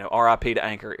 RIP to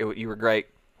Anchor. You were great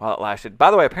while it lasted. By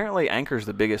the way, apparently Anchor's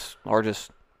the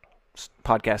largest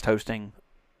podcast hosting,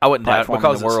 I wouldn't doubt it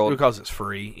platform in the world. because it's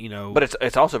free. but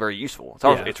it's also very useful. It's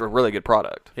also, Yeah. it's a really good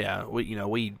product. Yeah,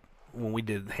 we when we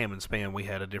did Ham and Span, we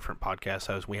had a different podcast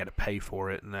host. We had to pay for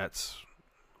it, and that's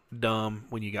dumb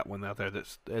when you got one out there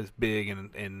that's as big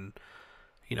and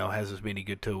has as many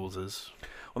good tools as.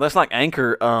 Well, that's like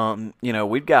Anchor.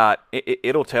 We've got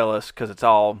it'll tell us because it's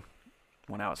all.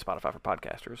 Well, now it's Spotify for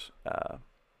podcasters.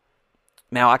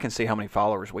 Now I can see how many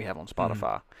followers we have on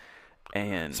Spotify,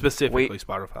 and Specifically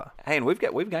Spotify. Hey, and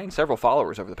we've gained several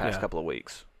followers over the past Yeah. couple of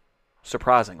weeks.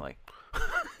 Surprisingly.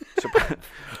 For this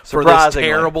Surprisingly.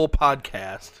 terrible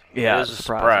podcast. Yeah, It is a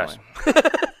surprise.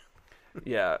 surprisingly.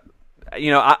 Yeah.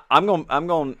 I'm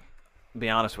going to be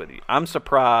honest with you. I'm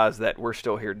surprised that we're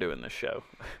still here doing this show.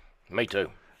 Me too.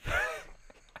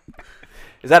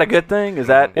 Is that a good thing?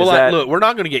 Look, we're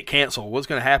not going to get canceled. What's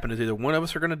going to happen is either one of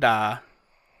us are going to die,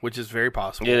 which is very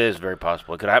possible, It is very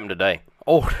possible. It could happen today.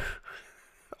 or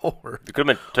It could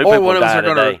have been 2 or people one of us died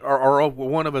are going today. to, or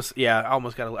one of us, yeah,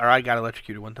 I got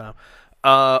electrocuted one time.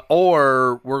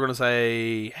 Or we're going to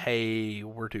say, hey,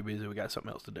 we're too busy. We got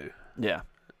something else to do. Yeah.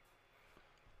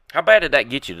 How bad did that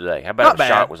get you today? How bad Not of a bad.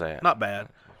 shot was that? Not bad.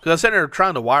 Because I was sitting there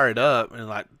trying to wire it up and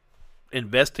like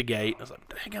investigate. I was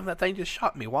like, dang, that thing just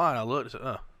shot me. Why? And I looked and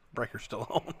said, breaker's still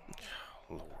on.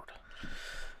 Lord.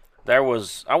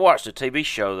 I watched a TV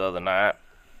show the other night.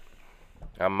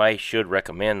 I should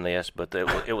recommend this, but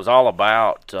it was all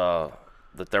about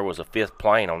that there was a fifth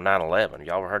plane on 9/11.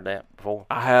 Y'all ever heard that before?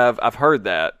 I've heard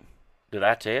that. Did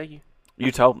I tell you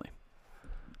You told me.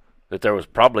 that there was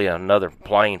probably another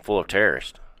plane full of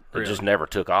terrorists that just never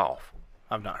took off?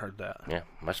 I've not heard that. Yeah,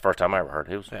 that's the first time I ever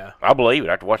heard it. Yeah. I believe it.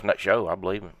 After watching that show, I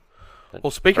believe it. Well,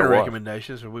 speaking of There was.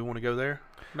 recommendations, do we want to go there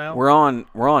now? We're on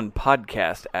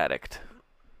Podcast Addict.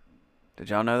 Did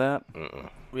y'all know that?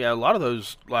 Yeah, a lot of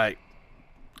those like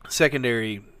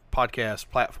secondary podcast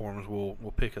platforms will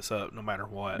pick us up no matter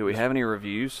what. Do we have any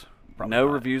reviews? Probably No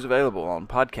not. reviews available on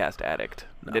Podcast Addict.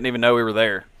 Didn't even know we were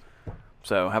there.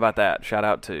 So how about that? Shout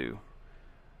out to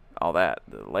all that.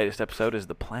 The latest episode is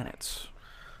The Planets.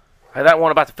 Hey, that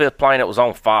one about the fifth plane, it was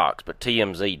on Fox, but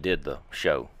TMZ did the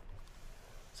show.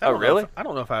 So I Oh, don't know really? I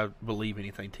don't know if I believe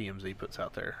anything TMZ puts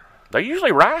out there. They're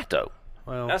usually right, though.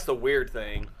 Well, That's the weird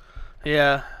thing.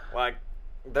 yeah. Like,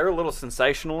 they're a little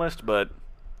sensationalist, but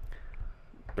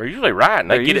They're usually right,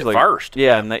 and they they're get usually- it first.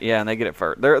 Yeah, and they get it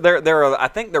first. I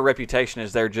think their reputation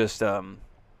is they're just not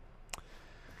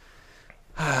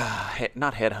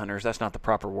headhunters. That's not the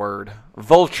proper word.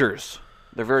 Vultures.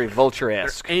 They're very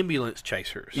vulture-esque. They're ambulance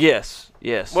chasers. Yes.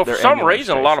 Well, for they're some ambulance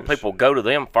reason, a lot of chasers. people go to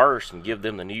them first and give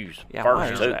them the news Yeah, why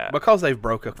first, is too. that? Because they've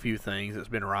broke a few things, it's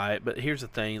been right. But here's the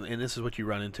thing, and this is what you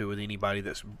run into with anybody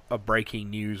that's a breaking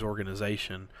news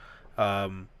organization.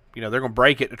 They're going to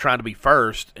break it to trying to be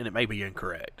first, and it may be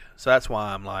incorrect. So that's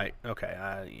why I'm like, okay,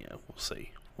 we'll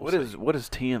see. What does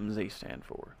TMZ stand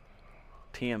for?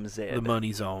 TMZ. The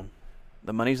money zone?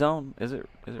 The Money Zone? Is it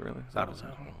really? Is I that don't what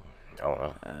know. I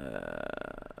don't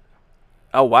know.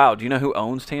 Oh wow! Do you know who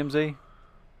owns TMZ?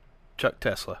 Chuck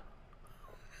Tesla.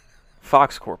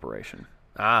 Fox Corporation.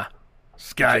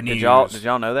 Sky Did News.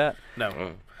 y'all know that?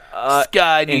 No.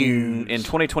 Sky News. In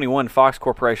 2021, Fox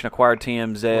Corporation acquired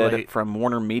TMZ Well, from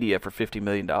Warner Media for $50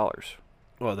 million.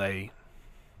 Well,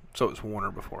 so it was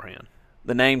Warner beforehand.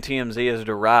 The name TMZ is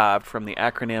derived from the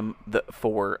acronym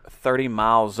for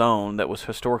 30-mile zone that was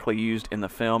historically used in the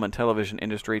film and television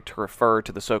industry to refer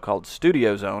to the so-called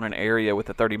studio zone, an area with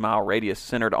a 30-mile radius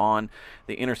centered on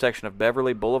the intersection of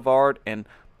Beverly Boulevard and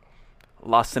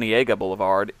La Cienega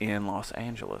Boulevard in Los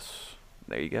Angeles.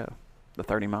 There you go. The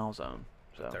 30-mile zone.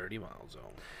 So. 30-mile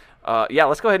zone. Yeah,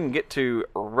 let's go ahead and get to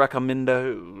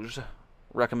recommendations.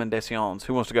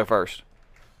 Who wants to go first?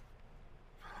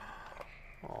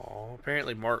 Oh,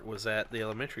 apparently Mark was at the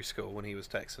elementary school when he was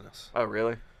texting us. Oh,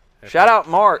 really? Shout out,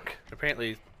 Mark.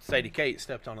 Apparently Sadie Kate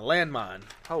stepped on a landmine.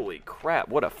 Holy crap,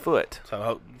 what a foot. So I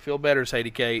hope you feel better, Sadie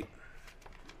Kate.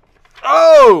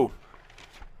 Oh!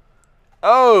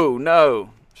 Oh,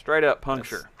 no. Straight up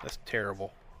puncture. That's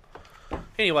terrible.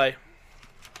 Anyway,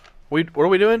 what are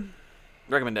we doing?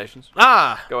 Recommendations.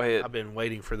 Go ahead. I've been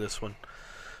waiting for this one.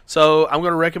 So I'm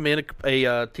going to recommend a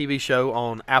TV show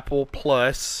on Apple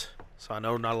Plus. So I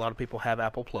know not a lot of people have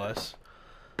Apple Plus,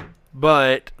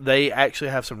 but they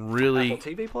actually have some really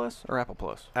Apple TV Plus or Apple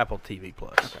Plus? Apple TV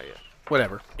Plus. Okay, yeah.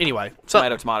 Whatever. Anyway,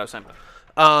 Tomato, same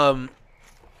thing.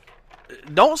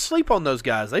 Don't sleep on those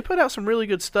guys. They put out some really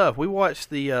good stuff. We watched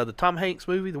the Tom Hanks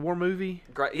movie, the war movie.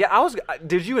 Great. Yeah,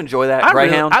 did you enjoy that,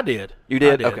 Greyhound? I did. You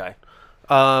did? I did. Okay.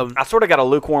 I sort of got a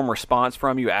lukewarm response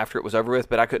from you after it was over with,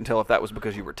 but I couldn't tell if that was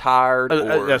because you were tired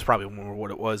or... That's probably more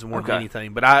what it was more than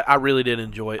anything. But I really did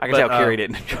enjoy it. I can tell Carrie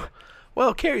didn't enjoy it.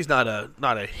 Well, Carrie's not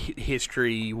a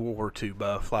history World War II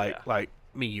buff like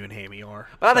me, you, and Hammy are.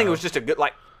 But I think it was just a good,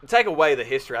 take away the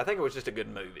history, I think it was just a good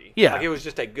movie. Yeah. It was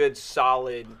just a good,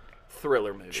 solid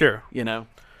thriller movie. Sure. You know?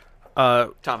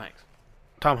 Tom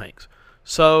Hanks.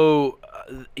 So,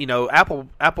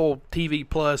 Apple TV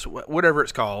Plus, whatever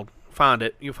it's called, find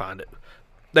it. You'll find it.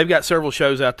 They've got several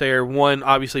shows out there. One,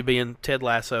 obviously, being Ted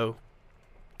Lasso.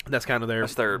 That's kind of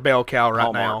their bell cow right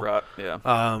Hallmark, now. Right?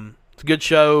 Yeah. It's a good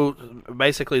show.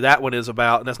 Basically, that one is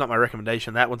about, and that's not my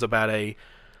recommendation, that one's about a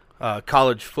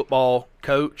college football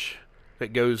coach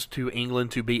that goes to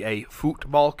England to be a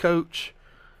football coach.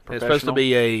 And it's supposed to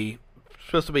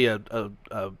be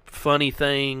a funny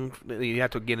thing. You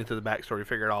have to get into the backstory to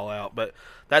figure it all out. But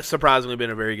that's surprisingly been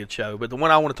a very good show. But the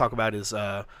one I want to talk about is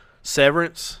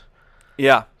Severance.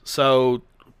 Yeah. So,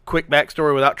 quick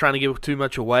backstory without trying to give too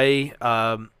much away.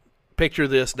 Picture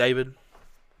this, David.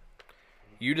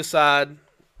 You decide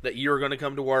that you're going to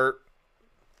come to work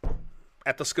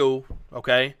at the school,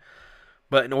 okay?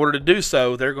 But in order to do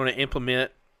so, they're going to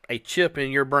implement a chip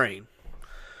in your brain.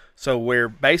 So where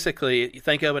basically, you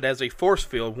think of it as a force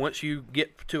field. Once you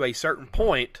get to a certain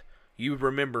point, you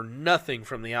remember nothing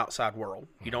from the outside world.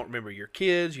 You don't remember your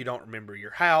kids. You don't remember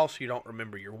your house. You don't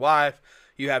remember your wife.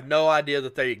 You have no idea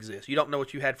that they exist. You don't know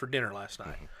what you had for dinner last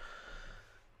night.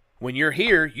 When you're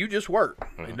here, you just work,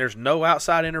 and there's no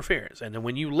outside interference. And then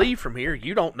when you leave from here,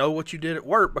 you don't know what you did at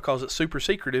work because it's super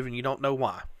secretive, and you don't know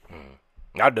why.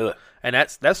 I'll do it. And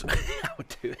that's I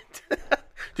would do it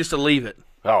just to leave it.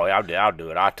 Oh, I'll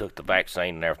do it. I took the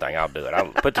vaccine and everything. I'll do it. I'll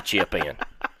put the chip in.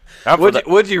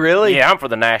 Would you really? Yeah, I'm for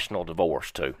the national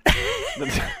divorce, too.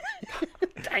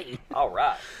 Dang. All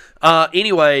right.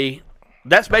 Anyway,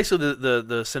 that's basically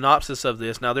the synopsis of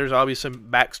this. Now, there's obviously some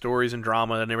backstories and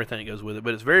drama and everything that goes with it,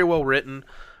 but it's very well written.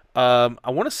 I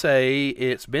want to say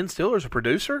it's Ben Stiller's a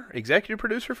producer, executive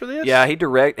producer for this. Yeah,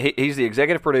 he's the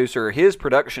executive producer. His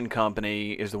production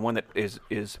company is the one that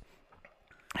is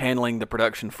handling the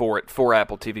production for it for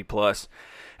Apple TV Plus,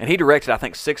 and he directed, I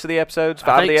think, 5 of the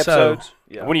episodes.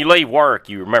 Yeah. When you leave work,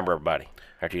 you remember everybody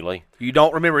after you leave. You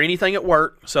don't remember anything at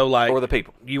work, so or the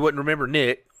people. You wouldn't remember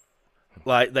Nick.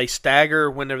 Like, they stagger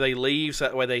whenever they leave, so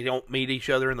that way they don't meet each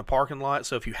other in the parking lot.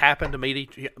 So if you happen to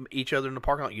meet each other in the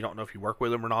parking lot, you don't know if you work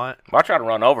with them or not. I try to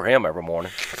run over him every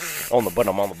morning when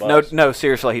I'm on the bus. No,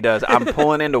 seriously, he does. I'm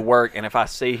pulling into work, and if I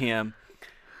see him,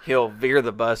 he'll veer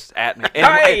the bus at me. And,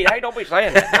 hey, don't be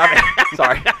saying that.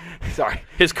 Sorry.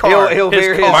 His car.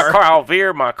 I'll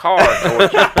veer my car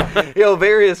towards you. He'll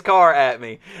veer his car at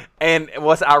me. And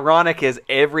what's ironic is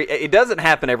it doesn't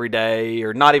happen every day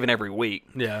or not even every week.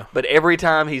 Yeah. But every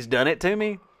time he's done it to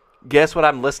me, guess what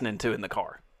I'm listening to in the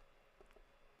car?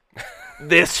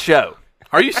 This show.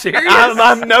 Are you serious?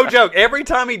 I'm no joke. Every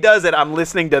time he does it, I'm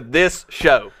listening to this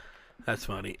show. That's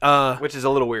funny. Which is a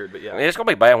little weird, but yeah. It's going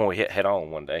to be bad when we hit head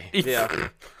on one day. Yeah.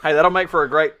 Hey, that'll make for a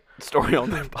great story on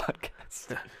that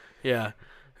podcast. Yeah.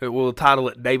 We'll title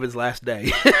it David's Last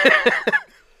Day.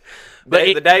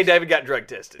 The day David got drug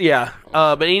tested. Yeah.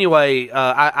 But anyway,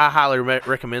 I highly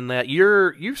recommend that.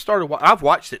 You've started. I've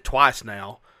watched it twice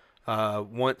now.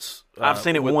 Once. I've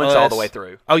seen it once all the way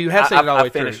through. Oh, you have seen it all the way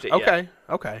through? Finished it, okay.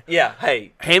 Okay. Yeah.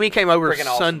 Hey. Hammy came over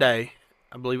Sunday.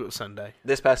 I believe it was Sunday.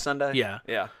 This past Sunday? Yeah.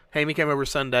 Yeah. Hammy came over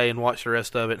Sunday and watched the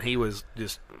rest of it, and he was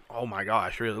just, oh my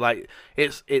gosh, really like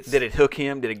it's. Did it hook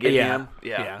him? Did it get him?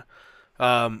 Yeah.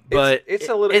 But it's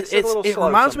a little it slow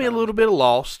reminds me a sometimes. little bit of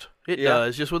Lost. It Yeah.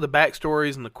 does, just with the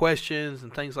backstories and the questions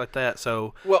and things like that.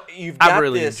 So Well, you've got I've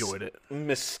really this enjoyed it.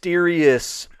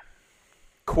 mysterious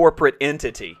corporate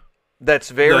entity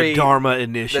that's very The Dharma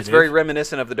Initiative. That's very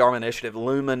reminiscent of the Dharma Initiative,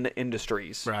 Lumen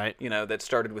Industries. Right. You know, that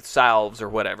started with salves or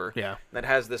whatever. Yeah. That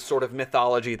has this sort of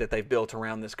mythology that they've built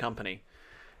around this company.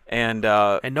 And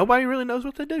and nobody really knows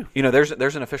what they do. you know, there's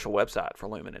an official website for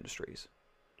Lumen Industries.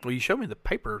 Well, you showed me the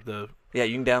paper. Yeah,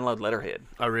 you can download Letterhead.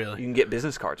 Oh, really? You can get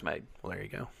business cards made. Well, there you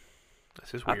go.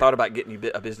 This is I weird. thought about getting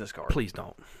you a business card. Please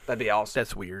don't. That'd be awesome.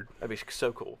 That's weird. That'd be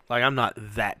so cool. Like, I'm not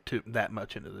that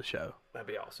much into the show. That'd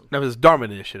be awesome. Now, this Dharma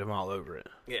Initiative, I'm all over it.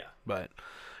 Yeah. But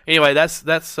anyway, that's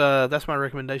my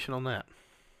recommendation on that.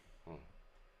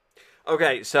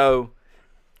 Okay, so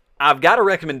I've got a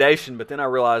recommendation, but then I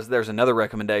realized there's another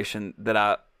recommendation that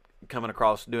I coming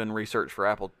across doing research for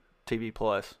Apple TV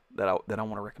Plus that I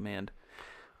want to recommend.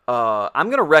 I'm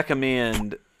going to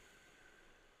recommend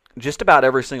just about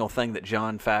every single thing that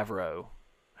Jon Favreau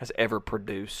has ever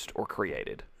produced or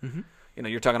created. Mm-hmm. You know,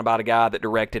 you're talking about a guy that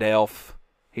directed Elf.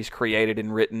 He's created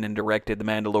and written and directed The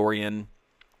Mandalorian.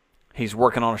 He's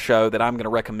working on a show that I'm going to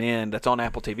recommend that's on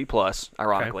Apple TV Plus,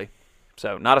 ironically. Okay.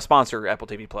 So, not a sponsor, Apple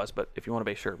TV Plus, but if you want to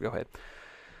be sure, go ahead.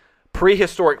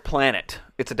 Prehistoric Planet.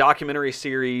 It's a documentary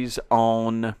series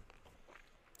on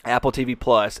Apple TV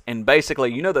Plus, and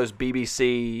basically, you know those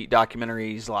BBC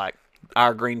documentaries like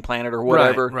Our Green Planet or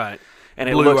whatever, right? And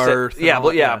Blue it looks Earth, at,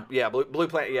 and all Blue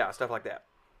Planet, yeah, stuff like that.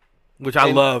 Which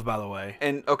I love, by the way.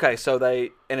 And okay, so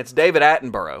it's David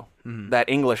Attenborough, that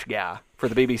English guy for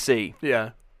the BBC,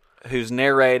 Yeah. who's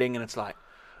narrating, and it's like,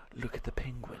 look at the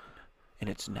penguin in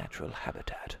its natural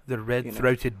habitat. The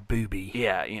red-throated booby.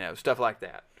 Yeah, you know, stuff like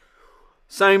that.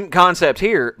 Same concept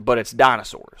here, but it's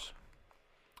dinosaurs.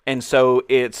 And so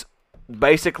it's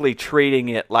basically treating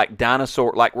it like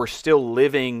like we're still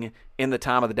living in the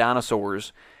time of the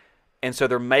dinosaurs. And so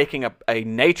they're making a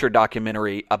nature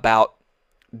documentary about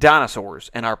dinosaurs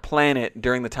and our planet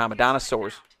during the time of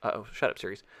dinosaurs. Uh-oh, shut up,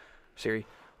 Siri.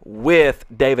 With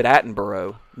David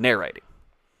Attenborough narrating.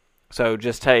 So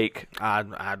just take...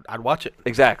 I'd watch it.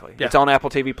 Exactly. Yeah. It's on Apple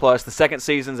TV Plus. The second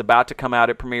season's about to come out.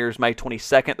 It premieres May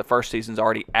 22nd. The first season's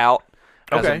already out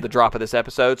as of the drop of this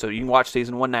episode. So you can watch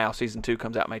season 1 now. Season 2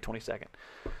 comes out May 22nd.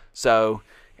 So,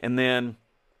 and then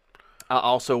I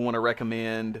also want to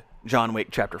recommend John Wick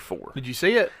Chapter 4. Did you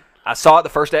see it? I saw it the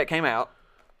first day it came out,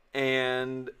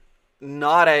 and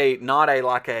not a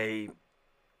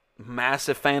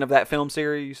massive fan of that film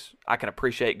series. I can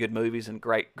appreciate good movies and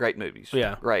great movies.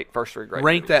 Yeah. Great. First 3 great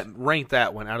Rank movies. Rank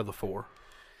that one out of the 4.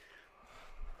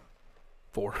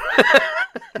 4.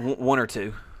 1 or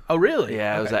 2. Oh, really?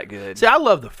 Yeah, it was Okay. that good. See, I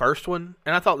love the first one,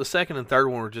 and I thought the second and third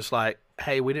one were just like,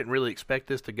 hey, we didn't really expect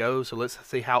this to go, so let's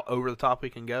see how over the top we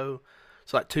can go.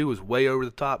 So, like, 2 was way over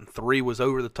the top, and 3 was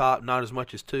over the top, not as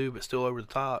much as 2, but still over the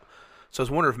top. So I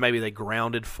was wondering if maybe they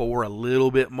grounded 4 a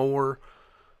little bit more.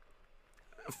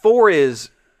 4 is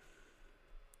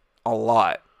a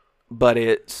lot, but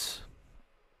it's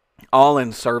all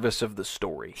in service of the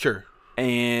story. Sure.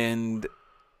 And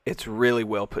it's really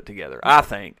well put together. I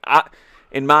think.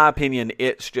 In my opinion,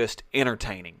 it's just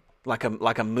entertaining. Like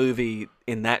a movie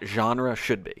in that genre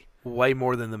should be. Way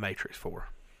more than The Matrix 4.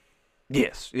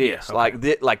 Yes. Okay.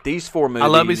 Like these 4 movies. I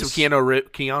love me some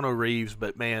Keanu Reeves,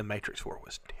 but man, Matrix 4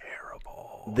 was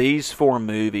terrible. These 4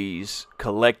 movies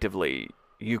collectively,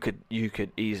 you could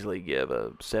easily give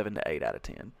a 7 to 8 out of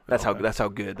 10. That's how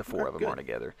good the 4 of them are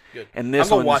together. Good. And this I'm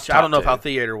gonna one's watch it. I don't know top if I'll 2.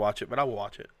 theater watch it, but I will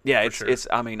watch it. Yeah, for it's.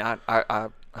 sure. I mean, I highly And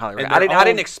recommend. I they're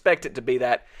didn't all- expect it to be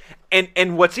that.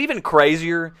 And what's even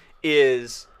crazier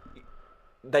is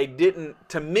they didn't.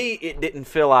 To me, it didn't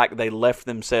feel like they left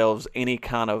themselves any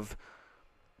kind of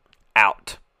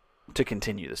out to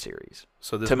continue the series.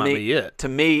 So this to might me, be it. To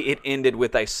me, it ended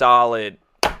with a solid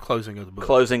Closing of the book.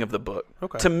 closing of the book.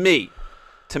 Okay. To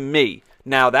me.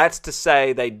 Now that's to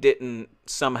say they didn't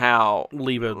somehow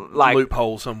Leave a like-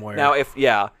 loophole somewhere. Now if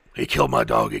he killed my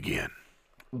dog again.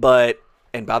 But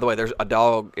and by the way, there's a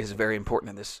dog is very important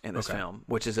in this Okay. film,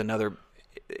 which is another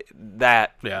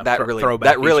that throwback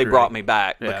really Easter brought egg. me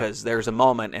back Yeah. because there's a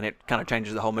moment and it kind of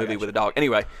changes the whole movie with a dog.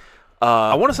 Anyway,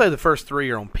 I want to say the first 3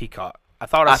 are on Peacock. I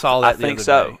thought I saw that I the think other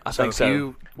so. day. I think if so.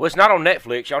 You, Well, it's not on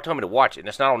Netflix. Y'all told me to watch it, and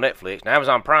it's not on Netflix. Now,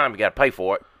 Amazon Prime, you got to pay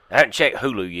for it. I haven't checked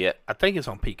Hulu yet. I think it's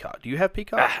on Peacock. Do you have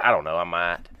Peacock? I don't know. I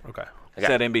might. Okay. it's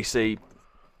that NBC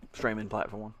streaming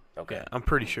platform. Okay. Yeah, I'm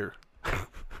pretty sure.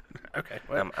 Okay.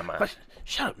 Well,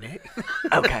 shut up, Nick.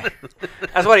 Okay.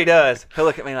 That's what he does. He'll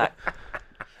look at me like,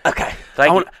 okay. I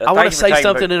want to say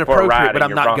something inappropriate, but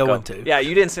I'm not going to. Yeah,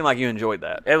 you didn't seem like you enjoyed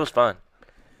that. It was fun.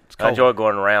 I enjoyed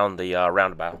going around the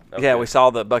roundabout. Yeah, we saw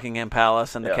the Buckingham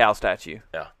Palace and the cow statue.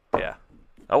 Yeah. Yeah.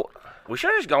 Oh, we should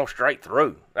have just gone straight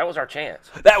through. That was our chance.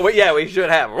 We should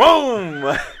have.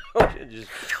 Boom!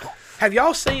 Have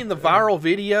y'all seen the viral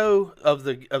video of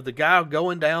the guy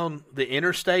going down the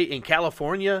interstate in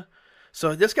California?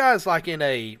 So this guy's like in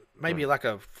maybe like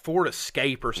a Ford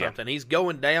Escape or something. He's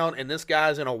going down, and this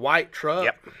guy's in a white truck.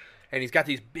 Yep. And he's got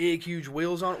these big, huge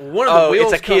wheels on. One of the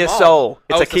wheels it's a Kia Soul.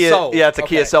 It's a Kia Soul. Yeah, it's a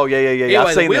Kia Soul. Yeah. Anyway,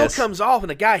 I've seen the wheel this. comes off, and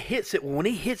the guy hits it. When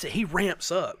he hits it, he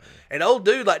ramps up. And old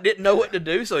dude didn't know what to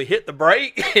do, so he hit the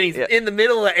brake, and he's in the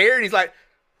middle of the air, and he's like,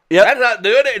 that's not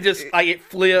doing it. It just it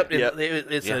flipped. And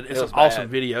it's an awesome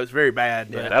video. It's very bad.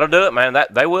 Yeah, that'll do it, man.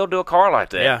 They will do a car like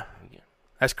that. Yeah.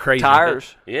 That's crazy.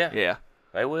 Tires. Yeah.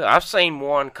 They will. I've seen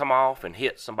one come off and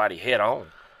hit somebody head on.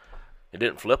 It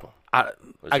didn't flip them. I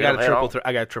got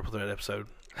a triple threat episode.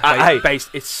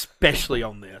 Based especially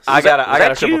on this. I got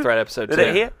a triple threat episode too. Did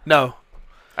it hit? No.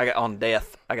 I got on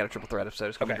death. I got a triple threat episode.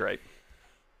 It's gonna be great.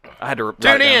 I had to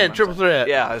tune in triple threat.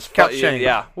 Yeah, it's Couch Shane.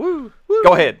 Yeah. Woo.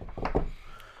 Go ahead.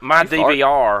 My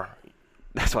DVR.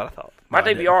 That's what I thought. My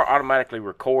DVR automatically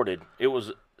recorded. It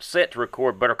was set to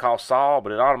record Better Call Saul,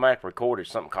 but it automatically recorded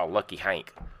something called Lucky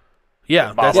Hank.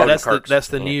 Yeah, that's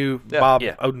the new Bob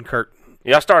Odenkirk.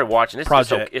 Yeah, I started watching this.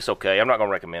 Project. It's okay. I'm not going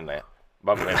to recommend that.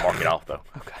 But I'm going to mark it off, though.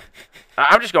 Okay.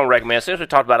 I'm just going to recommend, since we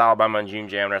talked about Alabama and June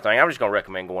Jam and everything, I'm just going to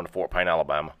recommend going to Fort Payne,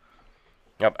 Alabama.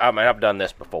 I've done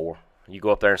this before. You go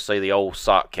up there and see the old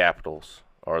sock capitals,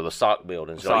 or the sock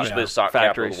buildings. It used to be the sock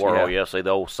capital of the world. Yeah, see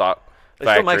the old sock They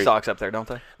factory. still make socks up there, don't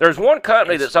they? There's one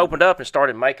company that's opened up and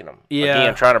started making them. Yeah.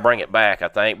 Again, trying to bring it back, I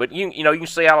think. But you can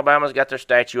see Alabama's got their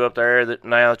statue up there that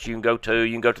you can go to.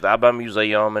 You can go to the Alabama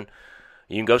Museum, and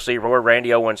you can go see where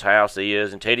Randy Owens' house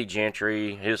is, and Teddy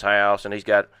Gentry, his house, and he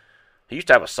used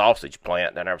to have a sausage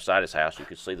plant down there beside his house. You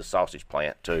could see the sausage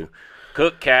plant too.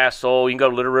 Cook Castle. You can go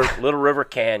to Little River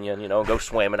Canyon. Go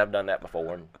swimming. I've done that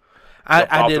before. And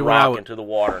I did when I was into the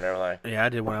water and everything. Yeah, I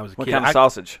did when I was a What kid. kind of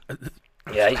sausage?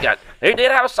 Yeah, he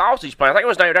did have a sausage plant. I think it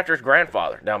was named after his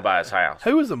grandfather down by his house.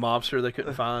 Who was the mobster they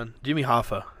couldn't find? Jimmy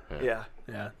Hoffa. Yeah.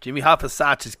 Yeah, Jimmy Hoffa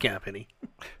Sausage Company.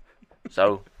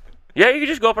 So, yeah, you can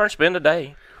just go up there and spend the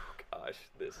day. Gosh,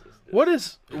 this is... What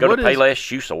is... Go to Payless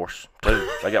Shoe Source, too.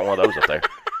 They got one of those up there.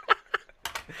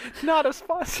 Not a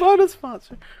sponsor. Not a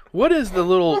sponsor. What is the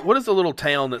little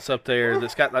town that's up there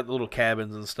that's got like little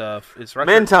cabins and stuff? It's right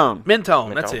Mentone.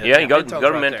 Mentone, that's it. Yeah, you go Mentone's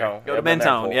to right Mentone. Go to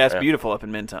Mentone. Yeah, it's beautiful up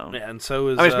in Mentone. there. Yeah, and so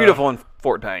is... I mean, it's beautiful in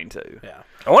Fort Payne, too. Yeah.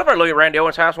 I went up there to look at Randy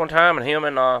Owens' house one time, and him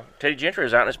and Teddy Gentry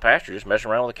was out in his pasture just messing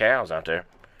around with the cows out there.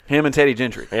 Him and Teddy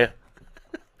Gentry. Yeah.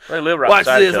 They live right Watch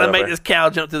beside this. each other I make up this cow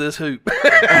jump through this hoop.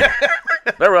 there.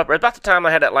 They were up there. About the time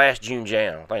they had that last June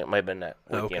Jam. I think it may have been that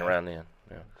weekend around then.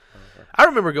 Yeah. I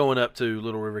remember going up to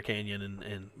Little River Canyon,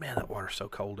 and man, that water's so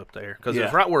cold up there. Because it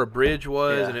was right where a bridge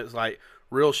was, and it was like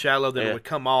real shallow. Then it would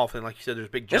come off, and like you said, there's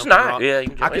big It's jumping nice. rock.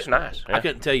 Yeah, it's nice. Yeah. I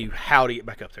couldn't tell you how to get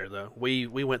back up there, though. We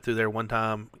went through there one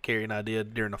time, Carrie and I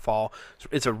did, during the fall.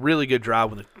 It's a really good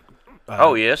drive when the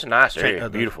It's a nice area. the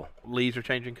Beautiful. leaves are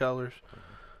changing colors.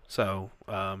 So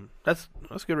that's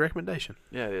a good recommendation.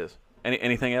 Yeah, it is.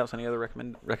 Anything else? Any other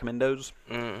recommendos?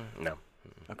 No.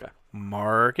 Okay.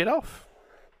 Mark it off.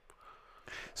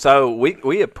 So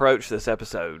we approached this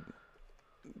episode,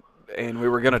 and we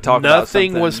were going to talk about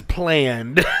something. Nothing was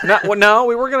planned. No,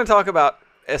 we were going to talk about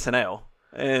SNL,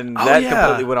 and that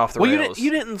completely went off the rails.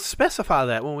 You didn't specify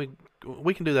that when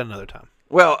we can do that another time.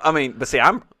 Well, I mean, but see,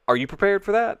 are you prepared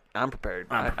for that? I'm prepared.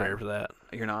 I'm prepared for that.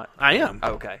 You're not? I am.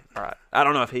 Okay. All right. I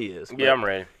don't know if he is. Yeah, I'm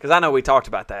ready. Because I know we talked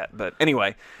about that. But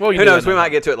anyway, Well, who knows? We might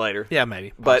get to it later. Yeah,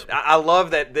 maybe. But I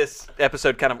love that this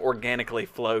episode kind of organically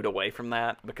flowed away from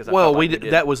that. Because I well, felt like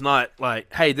that was not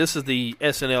like, hey, this is the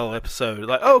SNL episode.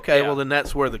 Like, okay, well, then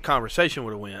that's where the conversation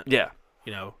would have went. Yeah.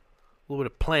 A little bit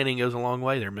of planning goes a long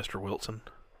way there, Mr. Wilson.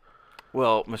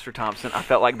 Well, Mr. Thompson, I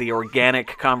felt like the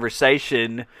organic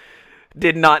conversation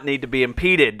did not need to be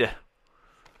impeded.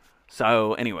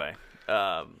 So, anyway.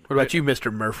 What about you,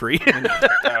 Mr. Murphy?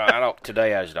 I don't.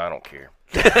 Today, I don't care.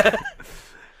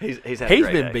 He's He's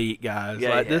been beat, guys.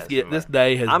 Yeah, like, he has. this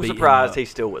day has. I'm beat surprised him up. he's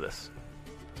still with us.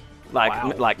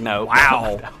 No.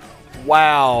 Wow.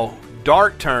 Wow.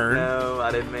 Dark turn. No,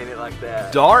 I didn't mean it like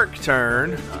that. Dark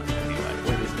turn.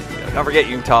 Don't forget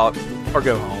you can talk. Or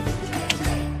go home.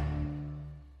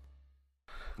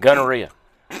 Gonorrhea.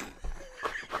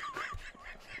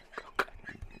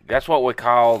 That's what we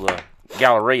call the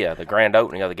Galleria, the grand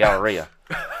opening of the Galleria.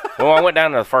 Well, I went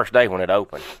down there the first day when it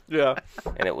opened, Yeah.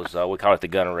 and it was we call it the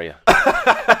Gunneria.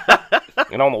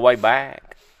 And on the way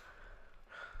back,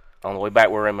 we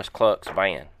were in Miss Cluck's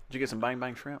van. Did you get some bang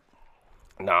bang shrimp?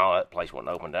 No, that place wasn't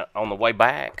open. On the way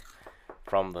back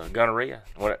from the Gunneria,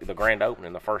 the grand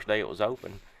opening, the first day it was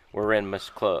open, we were in Miss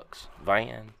Cluck's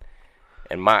van,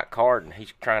 and Mike Carden,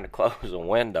 he's trying to close a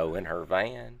window in her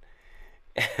van.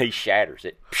 He shatters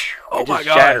it. Oh, it my just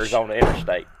gosh. shatters on the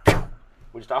interstate.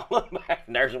 We just all look back,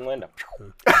 and there's a window.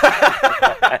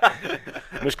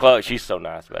 Miss Cluck, she's so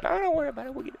nice, but I don't worry about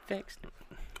it. We'll get it fixed.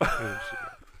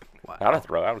 I would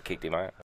have kicked him out.